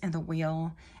cogs and the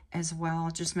wheel as well,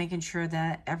 just making sure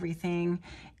that everything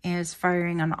is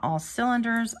firing on all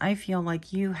cylinders. I feel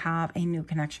like you have a new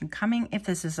connection coming. If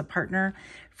this is a partner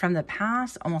from the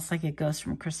past, almost like a ghost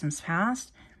from Christmas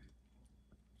past,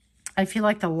 I feel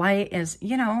like the light is,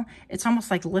 you know, it's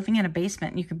almost like living in a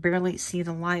basement and you can barely see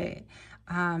the light.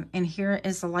 And here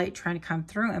is the light trying to come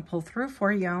through and pull through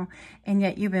for you. And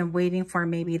yet you've been waiting for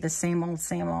maybe the same old,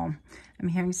 same old. I'm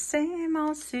hearing same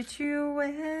old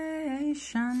situation.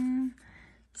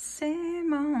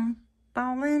 Same old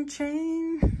ball and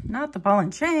chain. Not the ball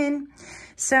and chain.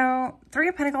 So 3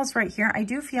 of Pentacles right here. I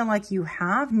do feel like you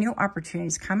have new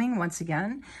opportunities coming once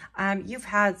again. You've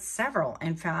had several,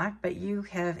 in fact, but you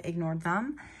have ignored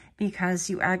them because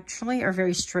you actually are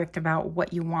very strict about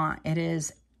what you want. It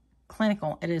is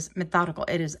clinical. It is methodical.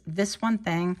 It is this one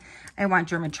thing. I want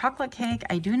German chocolate cake.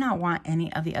 I do not want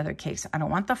any of the other cakes. I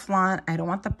don't want the flan. I don't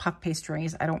want the puff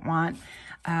pastries. I don't want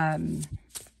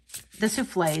the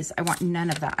souffles. I want none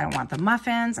of that. I don't want the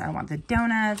muffins. I don't want the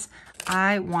donuts.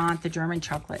 I want the German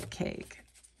chocolate cake.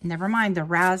 Never mind the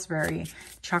raspberry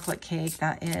chocolate cake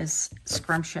that is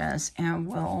scrumptious and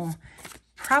will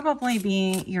probably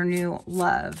be your new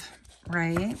love,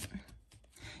 right?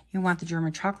 You want the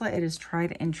German chocolate. It is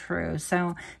tried and true.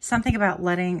 So something about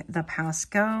letting the past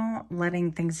go,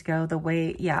 letting things go the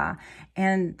way, yeah.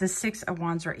 And the 6 of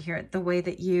Wands right here, the way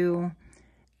that you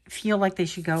feel like they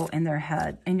should go in your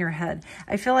head.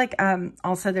 I feel like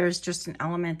also there's just an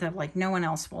element of like no one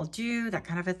else will do, that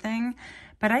kind of a thing.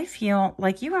 But I feel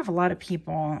like you have a lot of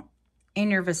people in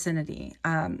your vicinity,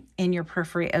 in your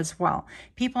periphery as well.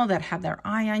 People that have their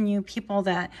eye on you, people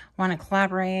that want to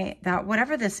collaborate, that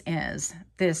whatever this is,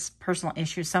 this personal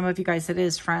issue, some of you guys it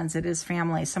is friends, it is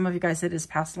family, some of you guys it is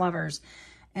past lovers,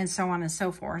 and so on and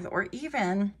so forth. Or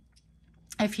even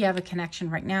if you have a connection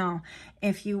right now,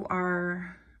 if you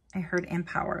are, I heard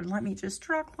empowered. Let me just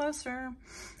draw closer.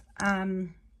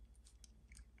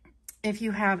 If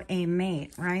you have a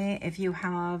mate, right? If you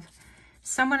have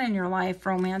someone in your life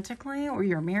romantically, or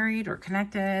you're married or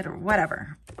connected or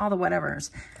whatever, all the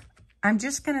whatevers, I'm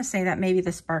just going to say that maybe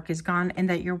the spark is gone and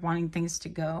that you're wanting things to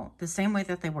go the same way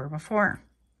that they were before.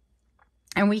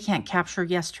 And we can't capture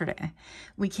yesterday.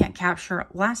 We can't capture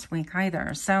last week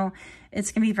either. So it's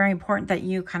going to be very important that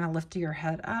you kind of lift your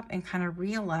head up and kind of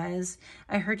realize,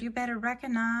 I heard you better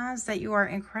recognize that you are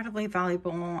incredibly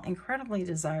valuable, incredibly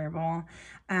desirable.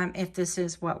 If this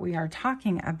is what we are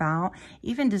talking about,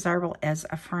 even desirable as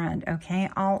a friend, okay?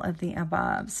 All of the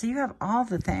above. So you have all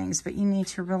the things, but you need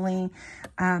to really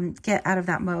get out of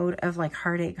that mode of like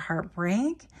heartache,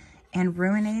 heartbreak, and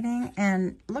ruminating,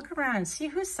 and look around and see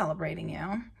who's celebrating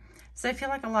you. So I feel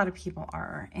like a lot of people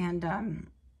are, and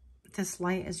this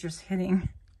light is just hitting.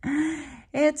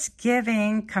 It's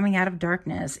giving coming out of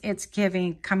darkness. It's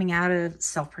giving coming out of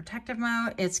self-protective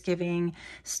mode. It's giving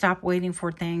stop waiting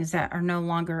for things that are no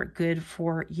longer good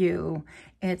for you.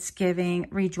 It's giving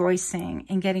rejoicing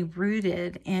and getting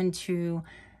rooted into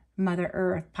Mother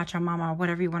Earth, Pachamama,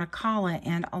 whatever you want to call it,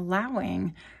 and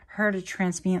allowing her to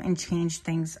transmute and change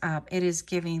things up. It is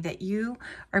giving that you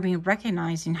are being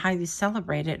recognized and highly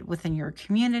celebrated within your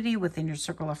community, within your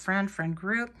circle of friend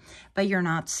group, but you're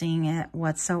not seeing it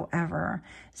whatsoever.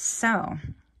 So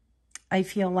I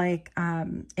feel like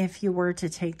if you were to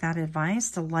take that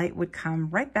advice, the light would come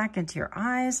right back into your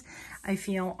eyes. I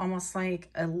feel almost like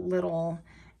a little,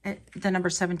 the number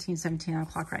 1717 on the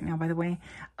clock right now, by the way,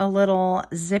 a little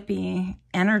zippy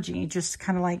energy just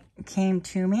kind of like came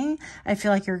to me. I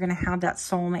feel like you're going to have that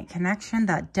soulmate connection,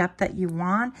 that depth that you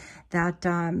want, that,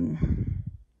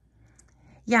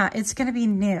 yeah, it's going to be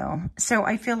new. So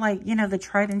I feel like, you know, the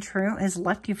tried and true has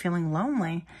left you feeling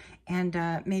lonely and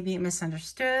maybe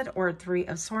misunderstood, or 3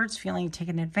 of Swords, feeling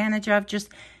taken advantage of. Just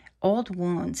old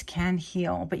wounds can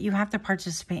heal, but you have to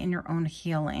participate in your own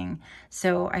healing.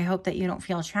 So I hope that you don't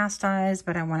feel chastised,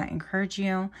 but I want to encourage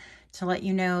you to let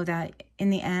you know that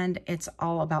in the end, it's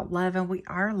all about love, and we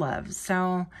are love.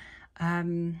 So,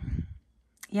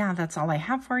 yeah, that's all I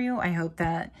have for you. I hope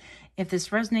that if this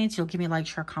resonates, you'll give me a like,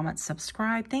 share, comment,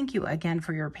 subscribe. Thank you again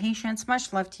for your patience.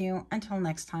 Much love to you. Until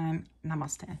next time,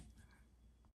 namaste.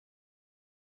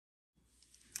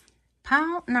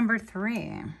 Pile number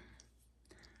 3.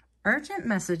 Urgent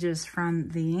messages from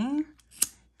the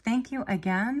thank you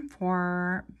again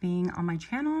for being on my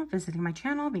channel, visiting my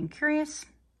channel, being curious,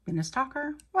 being a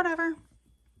stalker, whatever.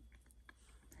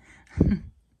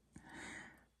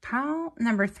 Pile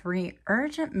number 3,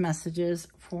 urgent messages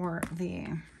for thee.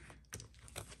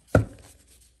 I'm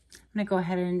going to go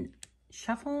ahead and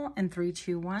shuffle in 3,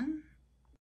 2, 1.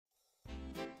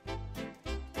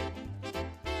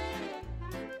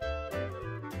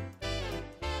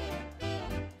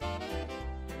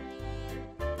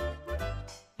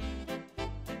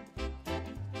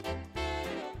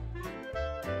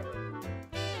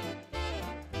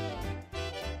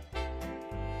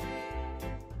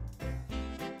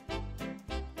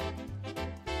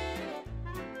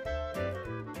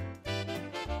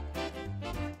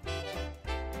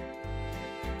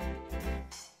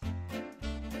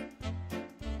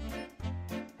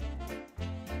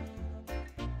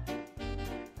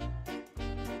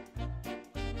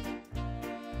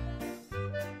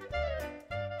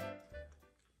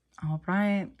 All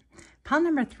right. Pile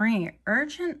number 3,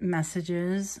 urgent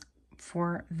messages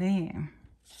for thee.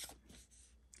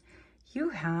 You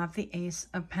have the Ace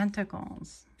of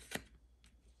Pentacles.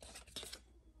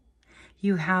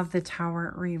 You have the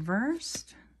Tower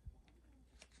reversed.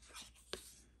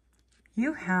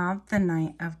 You have the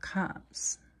Knight of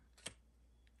Cups.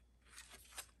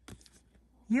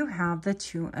 You have the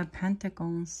 2 of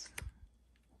Pentacles.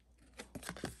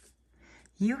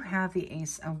 You have the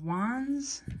Ace of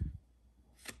Wands.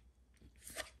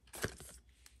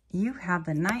 You have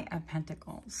the Knight of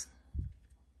Pentacles.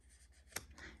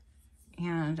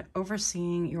 And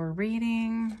overseeing your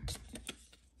reading,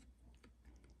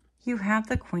 you have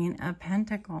the Queen of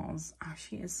Pentacles. Oh,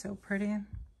 she is so pretty.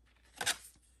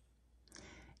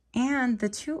 And the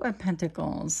 2 of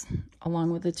Pentacles,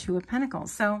 along with the 2 of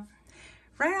Pentacles. So,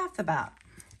 right off the bat,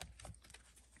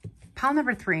 pile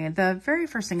number 3, the very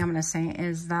first thing I'm going to say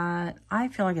is that I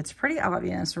feel like it's pretty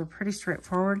obvious or pretty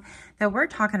straightforward that we're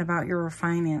talking about your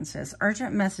finances.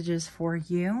 Urgent messages for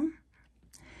you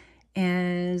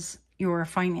is your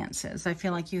finances. I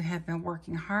feel like you have been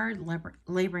working hard,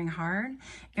 laboring hard,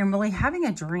 and really having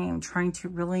a dream, trying to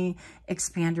really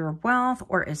expand your wealth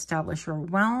or establish your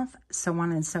wealth, so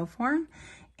on and so forth.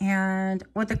 And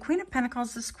with the Queen of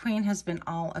Pentacles, this queen has been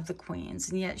all of the queens,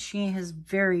 and yet she is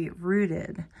very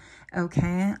rooted,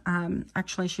 okay?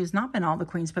 Actually, she's not been all the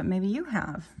queens, but maybe you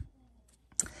have.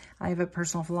 I have a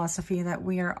personal philosophy that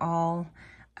we are all,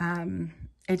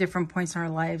 at different points in our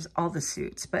lives, all the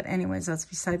suits. But anyways, that's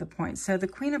beside the point. So the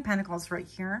Queen of Pentacles right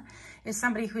here is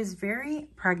somebody who is very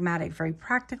pragmatic, very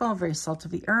practical, very salt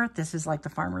of the earth. This is like the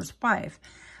farmer's wife.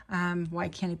 Why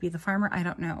can't it be the farmer? I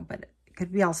don't know, but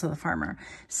could be also the farmer.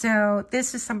 So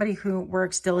this is somebody who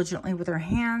works diligently with their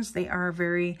hands. They are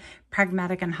very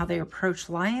pragmatic in how they approach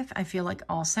life. I feel like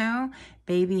also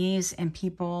babies and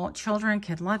people, children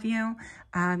could love you.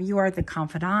 You are the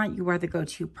confidant. You are the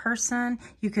go-to person.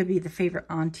 You could be the favorite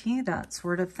auntie, that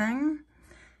sort of thing.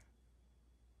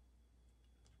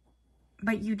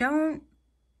 But you don't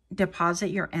deposit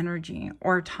your energy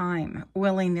or time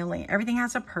willy-nilly. Everything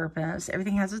has a purpose.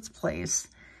 Everything has its place,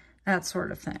 that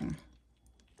sort of thing.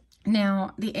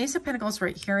 Now, the Ace of Pentacles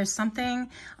right here is something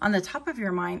on the top of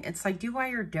your mind. It's like, do I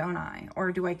or don't I?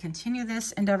 Or do I continue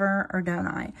this endeavor or don't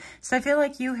I? So I feel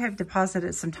like you have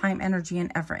deposited some time, energy,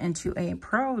 and effort into a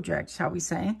project, shall we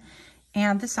say.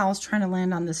 And this owl is trying to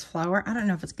land on this flower. I don't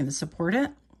know if it's going to support it.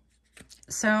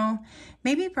 So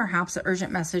maybe perhaps the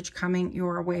urgent message coming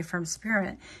your way from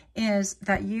Spirit is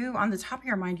that you, on the top of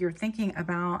your mind, you're thinking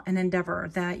about an endeavor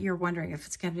that you're wondering if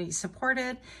it's going to be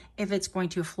supported, if it's going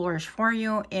to flourish for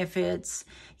you, if it's,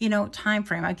 you know, time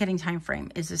frame. I'm getting time frame.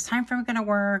 Is this time frame going to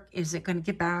work? Is it going to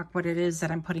get back what it is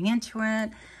that I'm putting into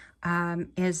it?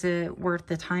 Is it worth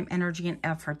the time, energy, and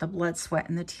effort, the blood, sweat,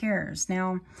 and the tears?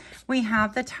 Now, we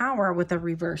have the Tower with a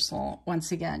reversal.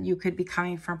 Once again, you could be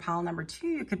coming from pile number 2.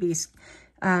 You could be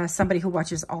somebody who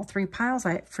watches all 3 piles.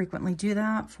 I frequently do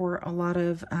that for a lot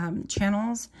of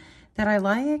channels that I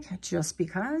like, just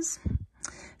because.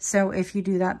 So if you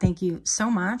do that, thank you so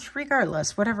much,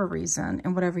 regardless, whatever reason,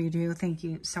 and whatever you do, thank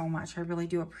you so much. I really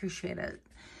do appreciate it.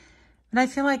 But I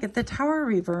feel like if the Tower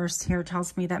reversed here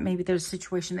tells me that maybe there's a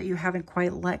situation that you haven't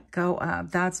quite let go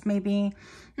of. That's maybe,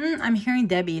 I'm hearing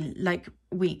Debbie, like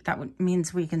weak. That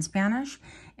means weak in Spanish.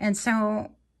 And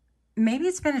so maybe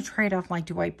it's been a trade-off. Like,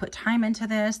 do I put time into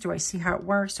this? Do I see how it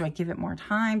works? Do I give it more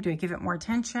time? Do I give it more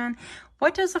attention?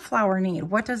 What does the flower need?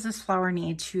 What does this flower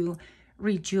need to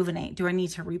rejuvenate? Do I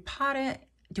need to repot it?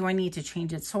 do I need to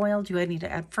change its soil? Do I need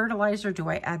to add fertilizer? Do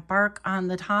I add bark on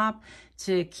the top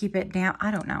to keep it down?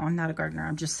 I don't know. I'm not a gardener.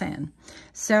 I'm just saying.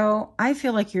 So I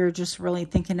feel like you're just really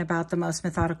thinking about the most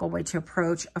methodical way to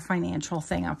approach a financial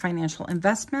thing, a financial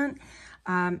investment.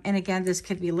 And again, this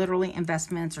could be literally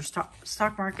investments or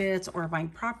stock markets or buying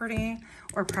property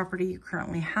or property you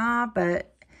currently have,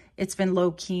 but it's been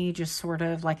low-key, just sort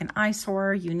of like an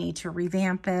eyesore. You need to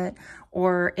revamp it.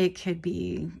 Or it could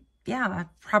be, yeah,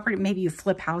 property. Maybe you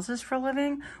flip houses for a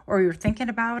living, or you're thinking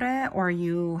about it, or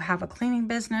you have a cleaning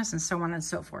business, and so on and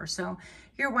so forth. So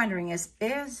you're wondering, is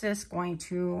this going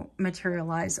to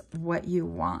materialize what you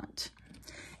want?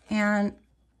 And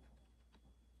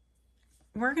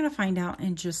we're going to find out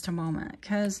in just a moment,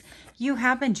 because you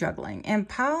have been juggling. And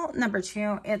pile number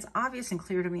 2, it's obvious and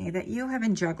clear to me that you have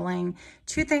been juggling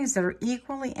 2 things that are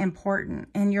equally important,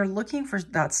 and you're looking for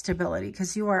that stability,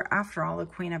 because you are, after all, the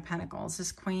Queen of Pentacles.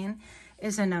 This queen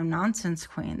is a no-nonsense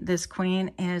queen. This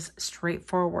queen is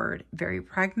straightforward, very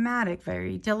pragmatic,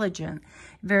 very diligent,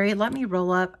 very let me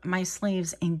roll up my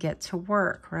sleeves and get to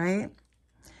work, right?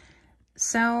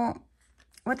 So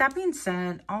with that being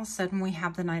said, all of a sudden we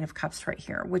have the Knight of Cups right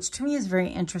here, which to me is very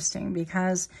interesting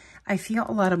because I feel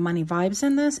a lot of money vibes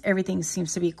in this. Everything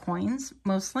seems to be coins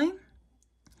mostly.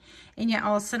 And yet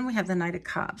all of a sudden we have the Knight of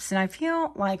Cups. And I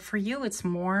feel like for you, it's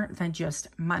more than just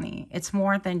money. It's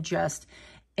more than just,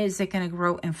 is it going to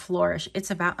grow and flourish? It's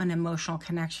about an emotional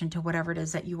connection to whatever it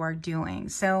is that you are doing.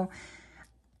 So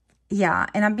yeah,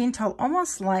 and I'm being told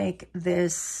almost like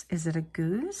this, is it a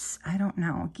goose? I don't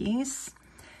know, geese?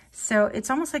 So it's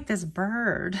almost like this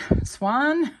bird,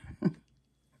 swan.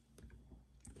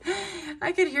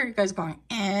 I could hear you guys going,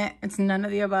 it's none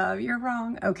of the above. You're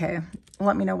wrong. Okay,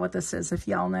 let me know what this is if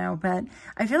y'all know. But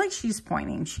I feel like she's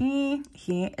pointing.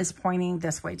 He is pointing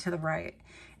this way to the right.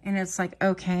 And it's like,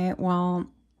 okay, well,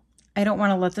 I don't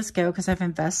want to let this go because I've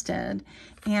invested.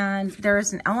 And there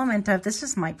is an element of, this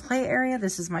is my play area.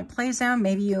 This is my play zone.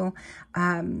 Maybe you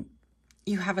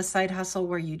have a side hustle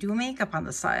where you do makeup on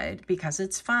the side because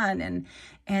it's fun,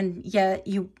 and yet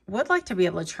you would like to be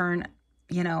able to turn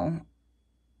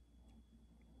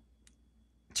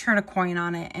a coin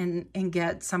on it and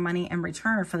get some money in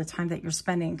return for the time that you're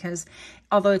spending, because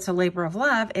although it's a labor of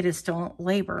love, it is still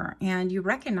labor, and you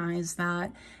recognize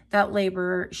that that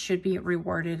labor should be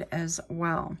rewarded as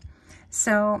well.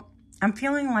 So I'm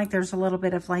feeling like there's a little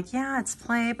bit of like, yeah, it's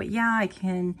play, but yeah, I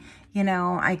can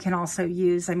also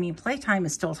use, playtime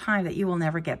is still time that you will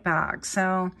never get back.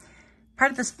 So part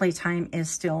of this playtime is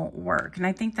still work. And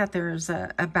I think that there's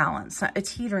a balance, a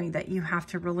teetering that you have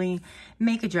to really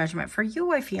make a judgment. For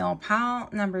you, I feel, pile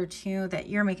number 2, that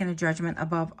you're making a judgment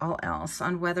above all else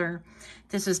on whether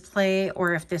this is play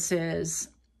or if this is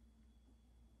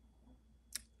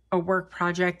a work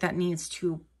project that needs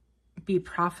to be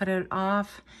profited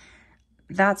off.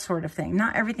 That sort of thing.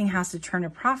 Not everything has to turn a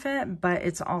profit, but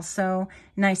it's also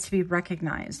nice to be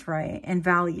recognized, right? And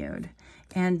valued.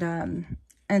 And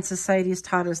society has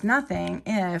taught us nothing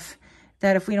if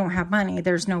we don't have money,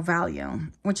 there's no value,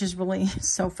 which is really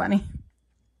so funny.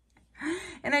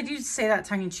 And I do say that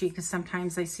tongue in cheek because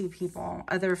sometimes I see people,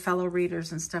 other fellow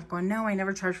readers and stuff going, no, I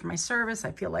never charge for my service.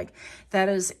 I feel like that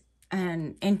is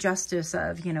an injustice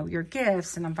of, your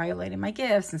gifts, and I'm violating my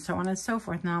gifts and so on and so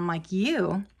forth. Now I'm like,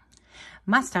 you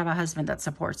must have a husband that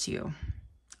supports you,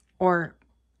 or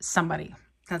somebody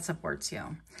that supports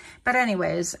you. But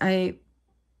anyways,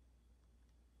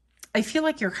 I feel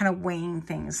like you're kind of weighing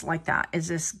things like that. Is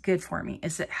this good for me?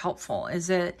 Is it helpful?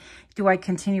 Do I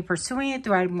continue pursuing it?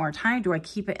 Do I have more time? Do I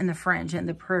keep it in the fringe, in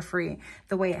the periphery,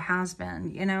 the way it has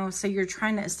been, So you're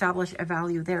trying to establish a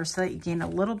value there so that you gain a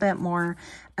little bit more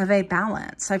of a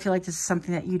balance. I feel like this is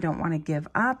something that you don't want to give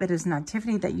up. It is an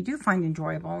activity that you do find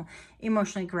enjoyable,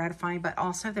 emotionally gratifying, but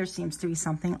also there seems to be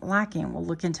something lacking. We'll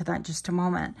look into that in just a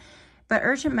moment. But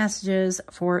urgent messages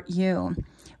for you.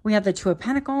 We have the 2 of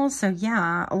Pentacles. So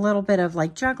yeah, a little bit of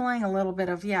like juggling, a little bit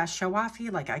of, yeah, show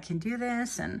offy, like I can do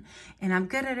this and I'm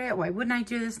good at it. Why wouldn't I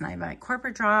do this? And I have my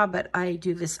corporate job, but I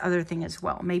do this other thing as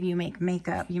well. Maybe you make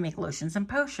makeup, you make lotions and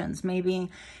potions. Maybe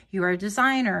you are a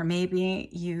designer. Maybe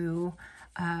you,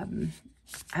 I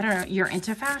don't know, you're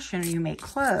into fashion, or you make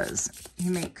clothes,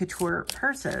 you make couture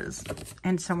purses,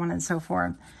 and so on and so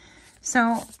forth.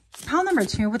 So pile number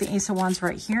 2 with the Ace of Wands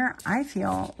right here, I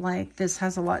feel like this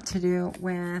has a lot to do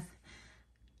with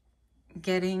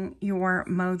getting your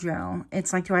mojo.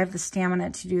 It's like, do I have the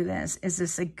stamina to do this? Is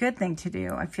this a good thing to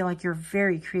do? I feel like you're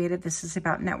very creative. This is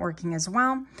about networking as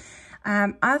well.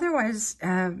 Otherwise,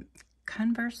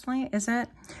 conversely, is it?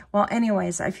 Well,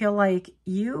 anyways, I feel like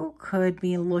you could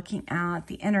be looking at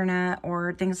the internet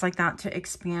or things like that to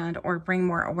expand or bring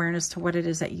more awareness to what it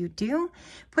is that you do.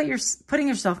 Putting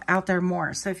yourself out there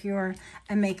more. So if you're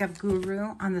a makeup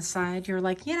guru on the side, you're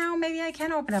like, you know, maybe I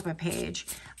can open up a page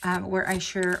where I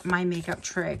share my makeup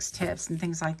tricks, tips, and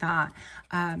things like that,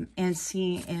 and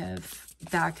see if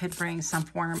that could bring some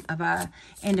form of a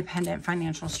independent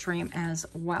financial stream as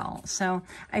well. So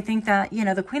I think that, you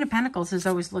know, the Queen of Pentacles is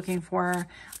always looking for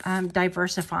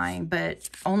diversifying, but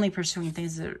only pursuing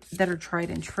things that are tried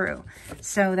and true.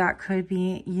 So that could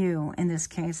be you in this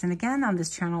case. And again, on this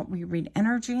channel, we read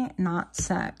energy, not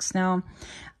sex. Now,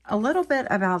 a little bit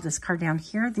about this card down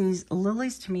here. These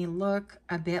lilies to me look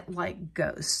a bit like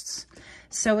ghosts.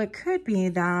 So it could be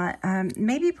that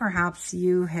maybe perhaps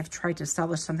you have tried to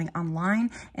establish something online,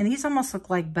 and these almost look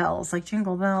like bells, like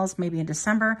jingle bells, maybe in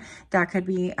December. That could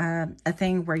be a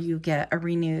thing where you get a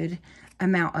renewed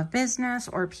amount of business,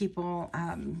 or people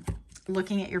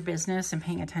looking at your business and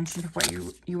paying attention to what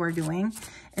you are doing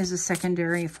is a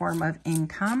secondary form of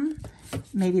income.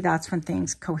 Maybe that's when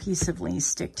things cohesively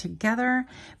stick together.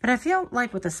 But I feel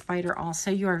like with the spider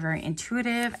also, you are very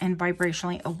intuitive and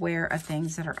vibrationally aware of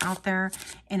things that are out there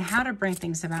and how to bring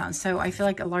things about. And so I feel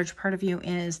like a large part of you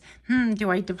is, do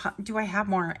I have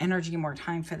more energy, more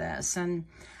time for this? And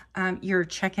you're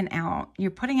checking out,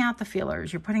 you're putting out the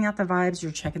feelers, you're putting out the vibes,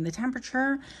 you're checking the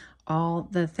temperature, all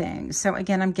the things. So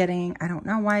again, I'm getting, I don't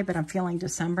know why, but I'm feeling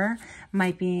December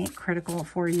might be critical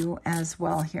for you as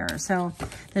well here. So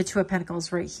the Two of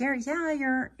Pentacles right here. Yeah,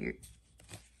 you're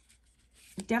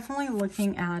definitely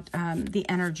looking at the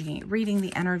energy, reading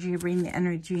the energy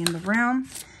in the room,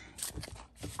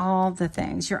 all the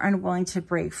things. You're unwilling to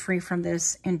break free from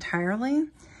this entirely.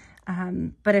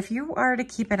 But if you are to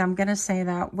keep it, I'm going to say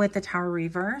that with the Tower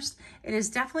reversed, it is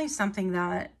definitely something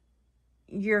that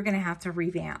you're going to have to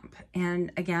revamp.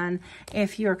 And again,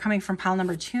 if you're coming from pile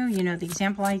number 2, you know, the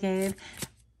example I gave,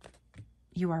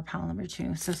 you are pile number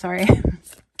 2. So sorry.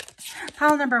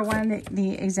 Pile number 1,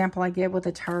 the example I gave with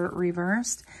the Tower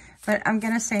reversed. But I'm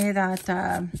going to say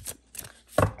that,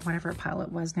 whatever pile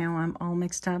it was now, I'm all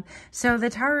mixed up. So the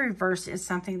Tower reversed is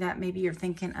something that maybe you're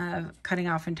thinking of cutting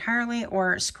off entirely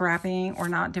or scrapping or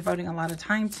not devoting a lot of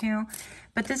time to.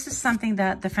 But this is something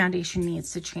that the foundation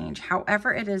needs to change.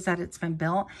 However it is that it's been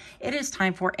built, it is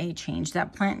time for a change.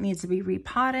 That plant needs to be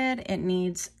repotted. It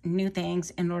needs new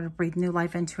things in order to breathe new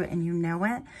life into it, and you know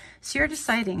it. So you're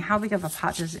deciding, how big of a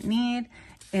pot does it need?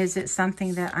 Is it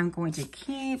something that I'm going to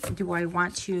keep? Do I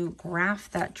want to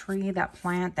graft that tree, that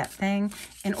plant, that thing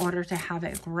in order to have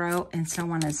it grow, and so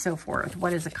on and so forth?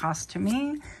 What is the cost to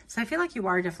me? So I feel like you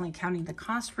are definitely counting the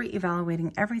cost,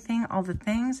 reevaluating everything, all the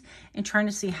things, and trying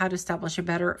to see how to establish a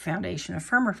better foundation, a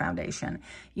firmer foundation.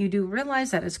 You do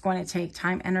realize that it's going to take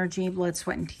time, energy, blood,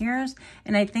 sweat, and tears.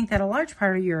 And I think that a large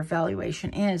part of your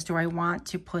evaluation is, do I want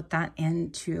to put that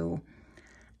into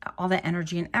all the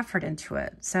energy and effort into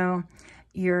it? So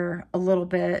you're a little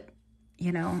bit,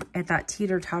 you know, at that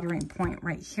teeter-tottering point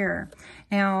right here.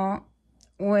 Now,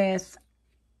 with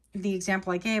the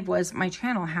example I gave was my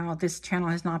channel, how this channel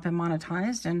has not been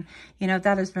monetized. And, you know,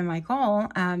 that has been my goal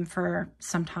for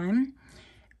some time.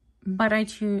 But I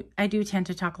do tend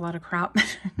to talk a lot of crap.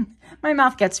 My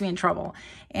mouth gets me in trouble.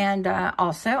 And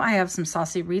also, I have some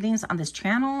saucy readings on this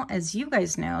channel, as you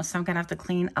guys know, so I'm going to have to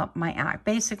clean up my act.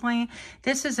 Basically,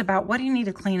 this is about, what do you need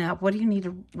to clean up? What do you need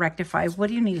to rectify? What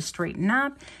do you need to straighten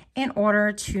up in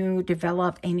order to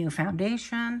develop a new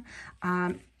foundation?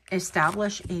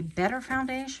 Establish a better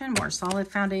foundation, more solid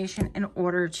foundation, in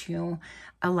order to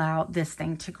allow this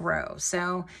thing to grow.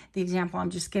 So the example I'm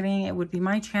just giving, it would be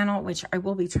my channel, which I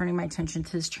will be turning my attention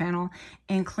to this channel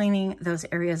and cleaning those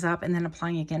areas up, and then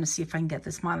applying again to see if I can get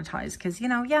this monetized. Because, you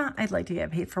know, yeah, I'd like to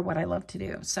get paid for what I love to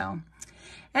do. So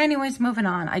anyways, moving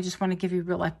on. I just want to give you a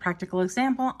real life practical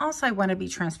example. Also, I want to be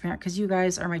transparent because you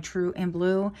guys are my true and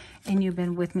blue, and you've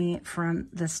been with me from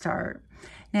the start.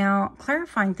 Now,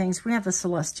 clarifying things, we have the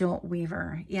Celestial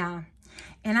Weaver. Yeah.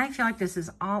 And I feel like this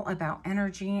is all about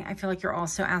energy. I feel like you're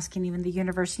also asking even the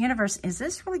universe, is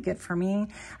this really good for me?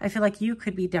 I feel like you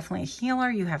could be definitely a healer.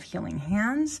 You have healing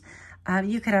hands.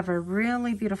 You could have a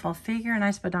really beautiful figure,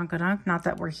 nice badonkadonk. Not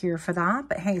that we're here for that,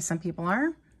 but hey, some people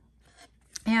are.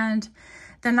 And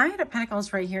the Knight of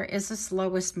Pentacles right here is the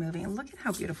slowest moving. Look at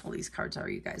how beautiful these cards are,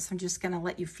 you guys. I'm just going to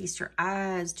let you feast your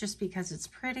eyes just because it's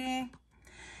pretty.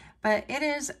 But it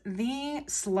is the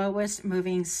slowest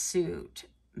moving suit.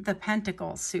 The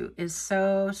Pentacle suit is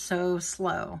so, so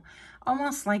slow.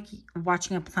 Almost like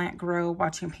watching a plant grow,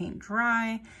 watching paint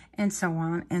dry, and so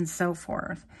on and so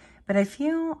forth. But I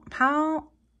feel,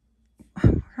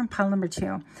 where from pile number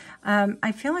 2.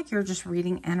 I feel like you're just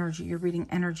reading energy. You're reading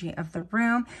energy of the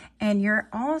room, and you're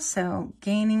also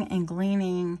gaining and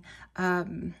gleaning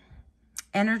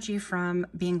energy from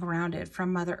being grounded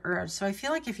from Mother Earth. So I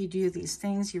feel like if you do these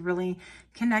things, you really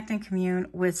connect and commune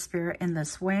with spirit in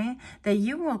this way, that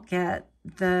you will get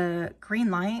the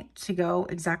green light to go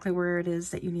exactly where it is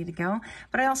that you need to go.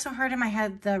 But I also heard in my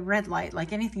head the red light,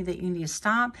 like anything that you need to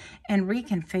stop and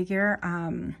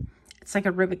reconfigure. It's like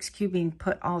a Rubik's Cube being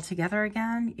put all together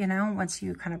again, you know, once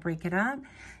you kind of break it up.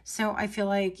 So I feel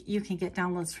like you can get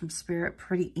downloads from spirit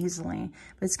pretty easily.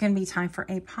 But it's going to be time for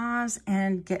a pause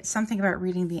and get something about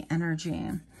reading the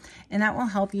energy. And that will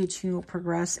help you to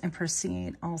progress and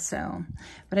proceed also.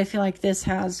 But I feel like this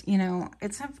has, you know,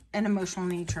 it's an emotional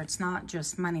nature. It's not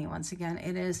just money. Once again,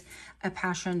 it is a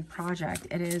passion project.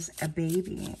 It is a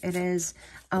baby. It is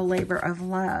a labor of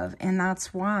love. And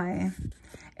that's why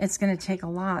it's going to take a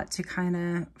lot to kind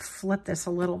of flip this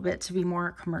a little bit to be more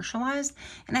commercialized.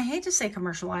 And I hate to say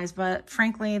commercialized, but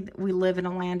frankly, we live in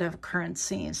a land of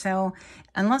currency. So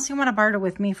unless you want to barter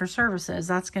with me for services,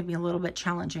 that's going to be a little bit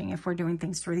challenging if we're doing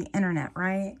things through the internet,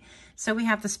 right? So we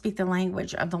have to speak the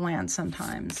language of the land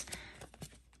sometimes.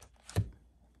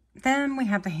 Then we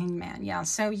have the Hangman. Yeah,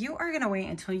 so you are going to wait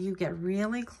until you get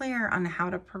really clear on how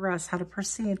to progress, how to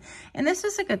proceed. And this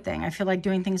is a good thing. I feel like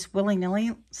doing things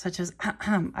willy-nilly, such as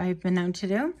I've been known to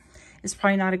do, is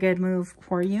probably not a good move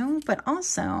for you. But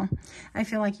also, I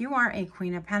feel like you are a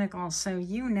Queen of Pentacles. So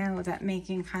you know that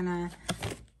making kind of,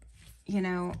 you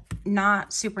know,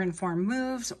 not super informed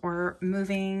moves or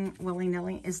moving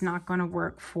willy-nilly is not going to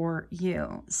work for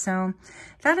you. So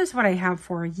that is what I have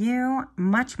for you.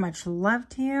 Much, much love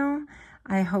to you.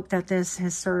 I hope that this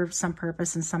has served some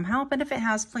purpose and some help. And if it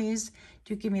has, please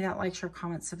do give me that like, share,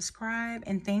 comment, subscribe.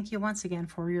 And thank you once again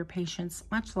for your patience.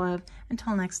 Much love.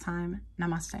 Until next time,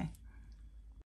 namaste.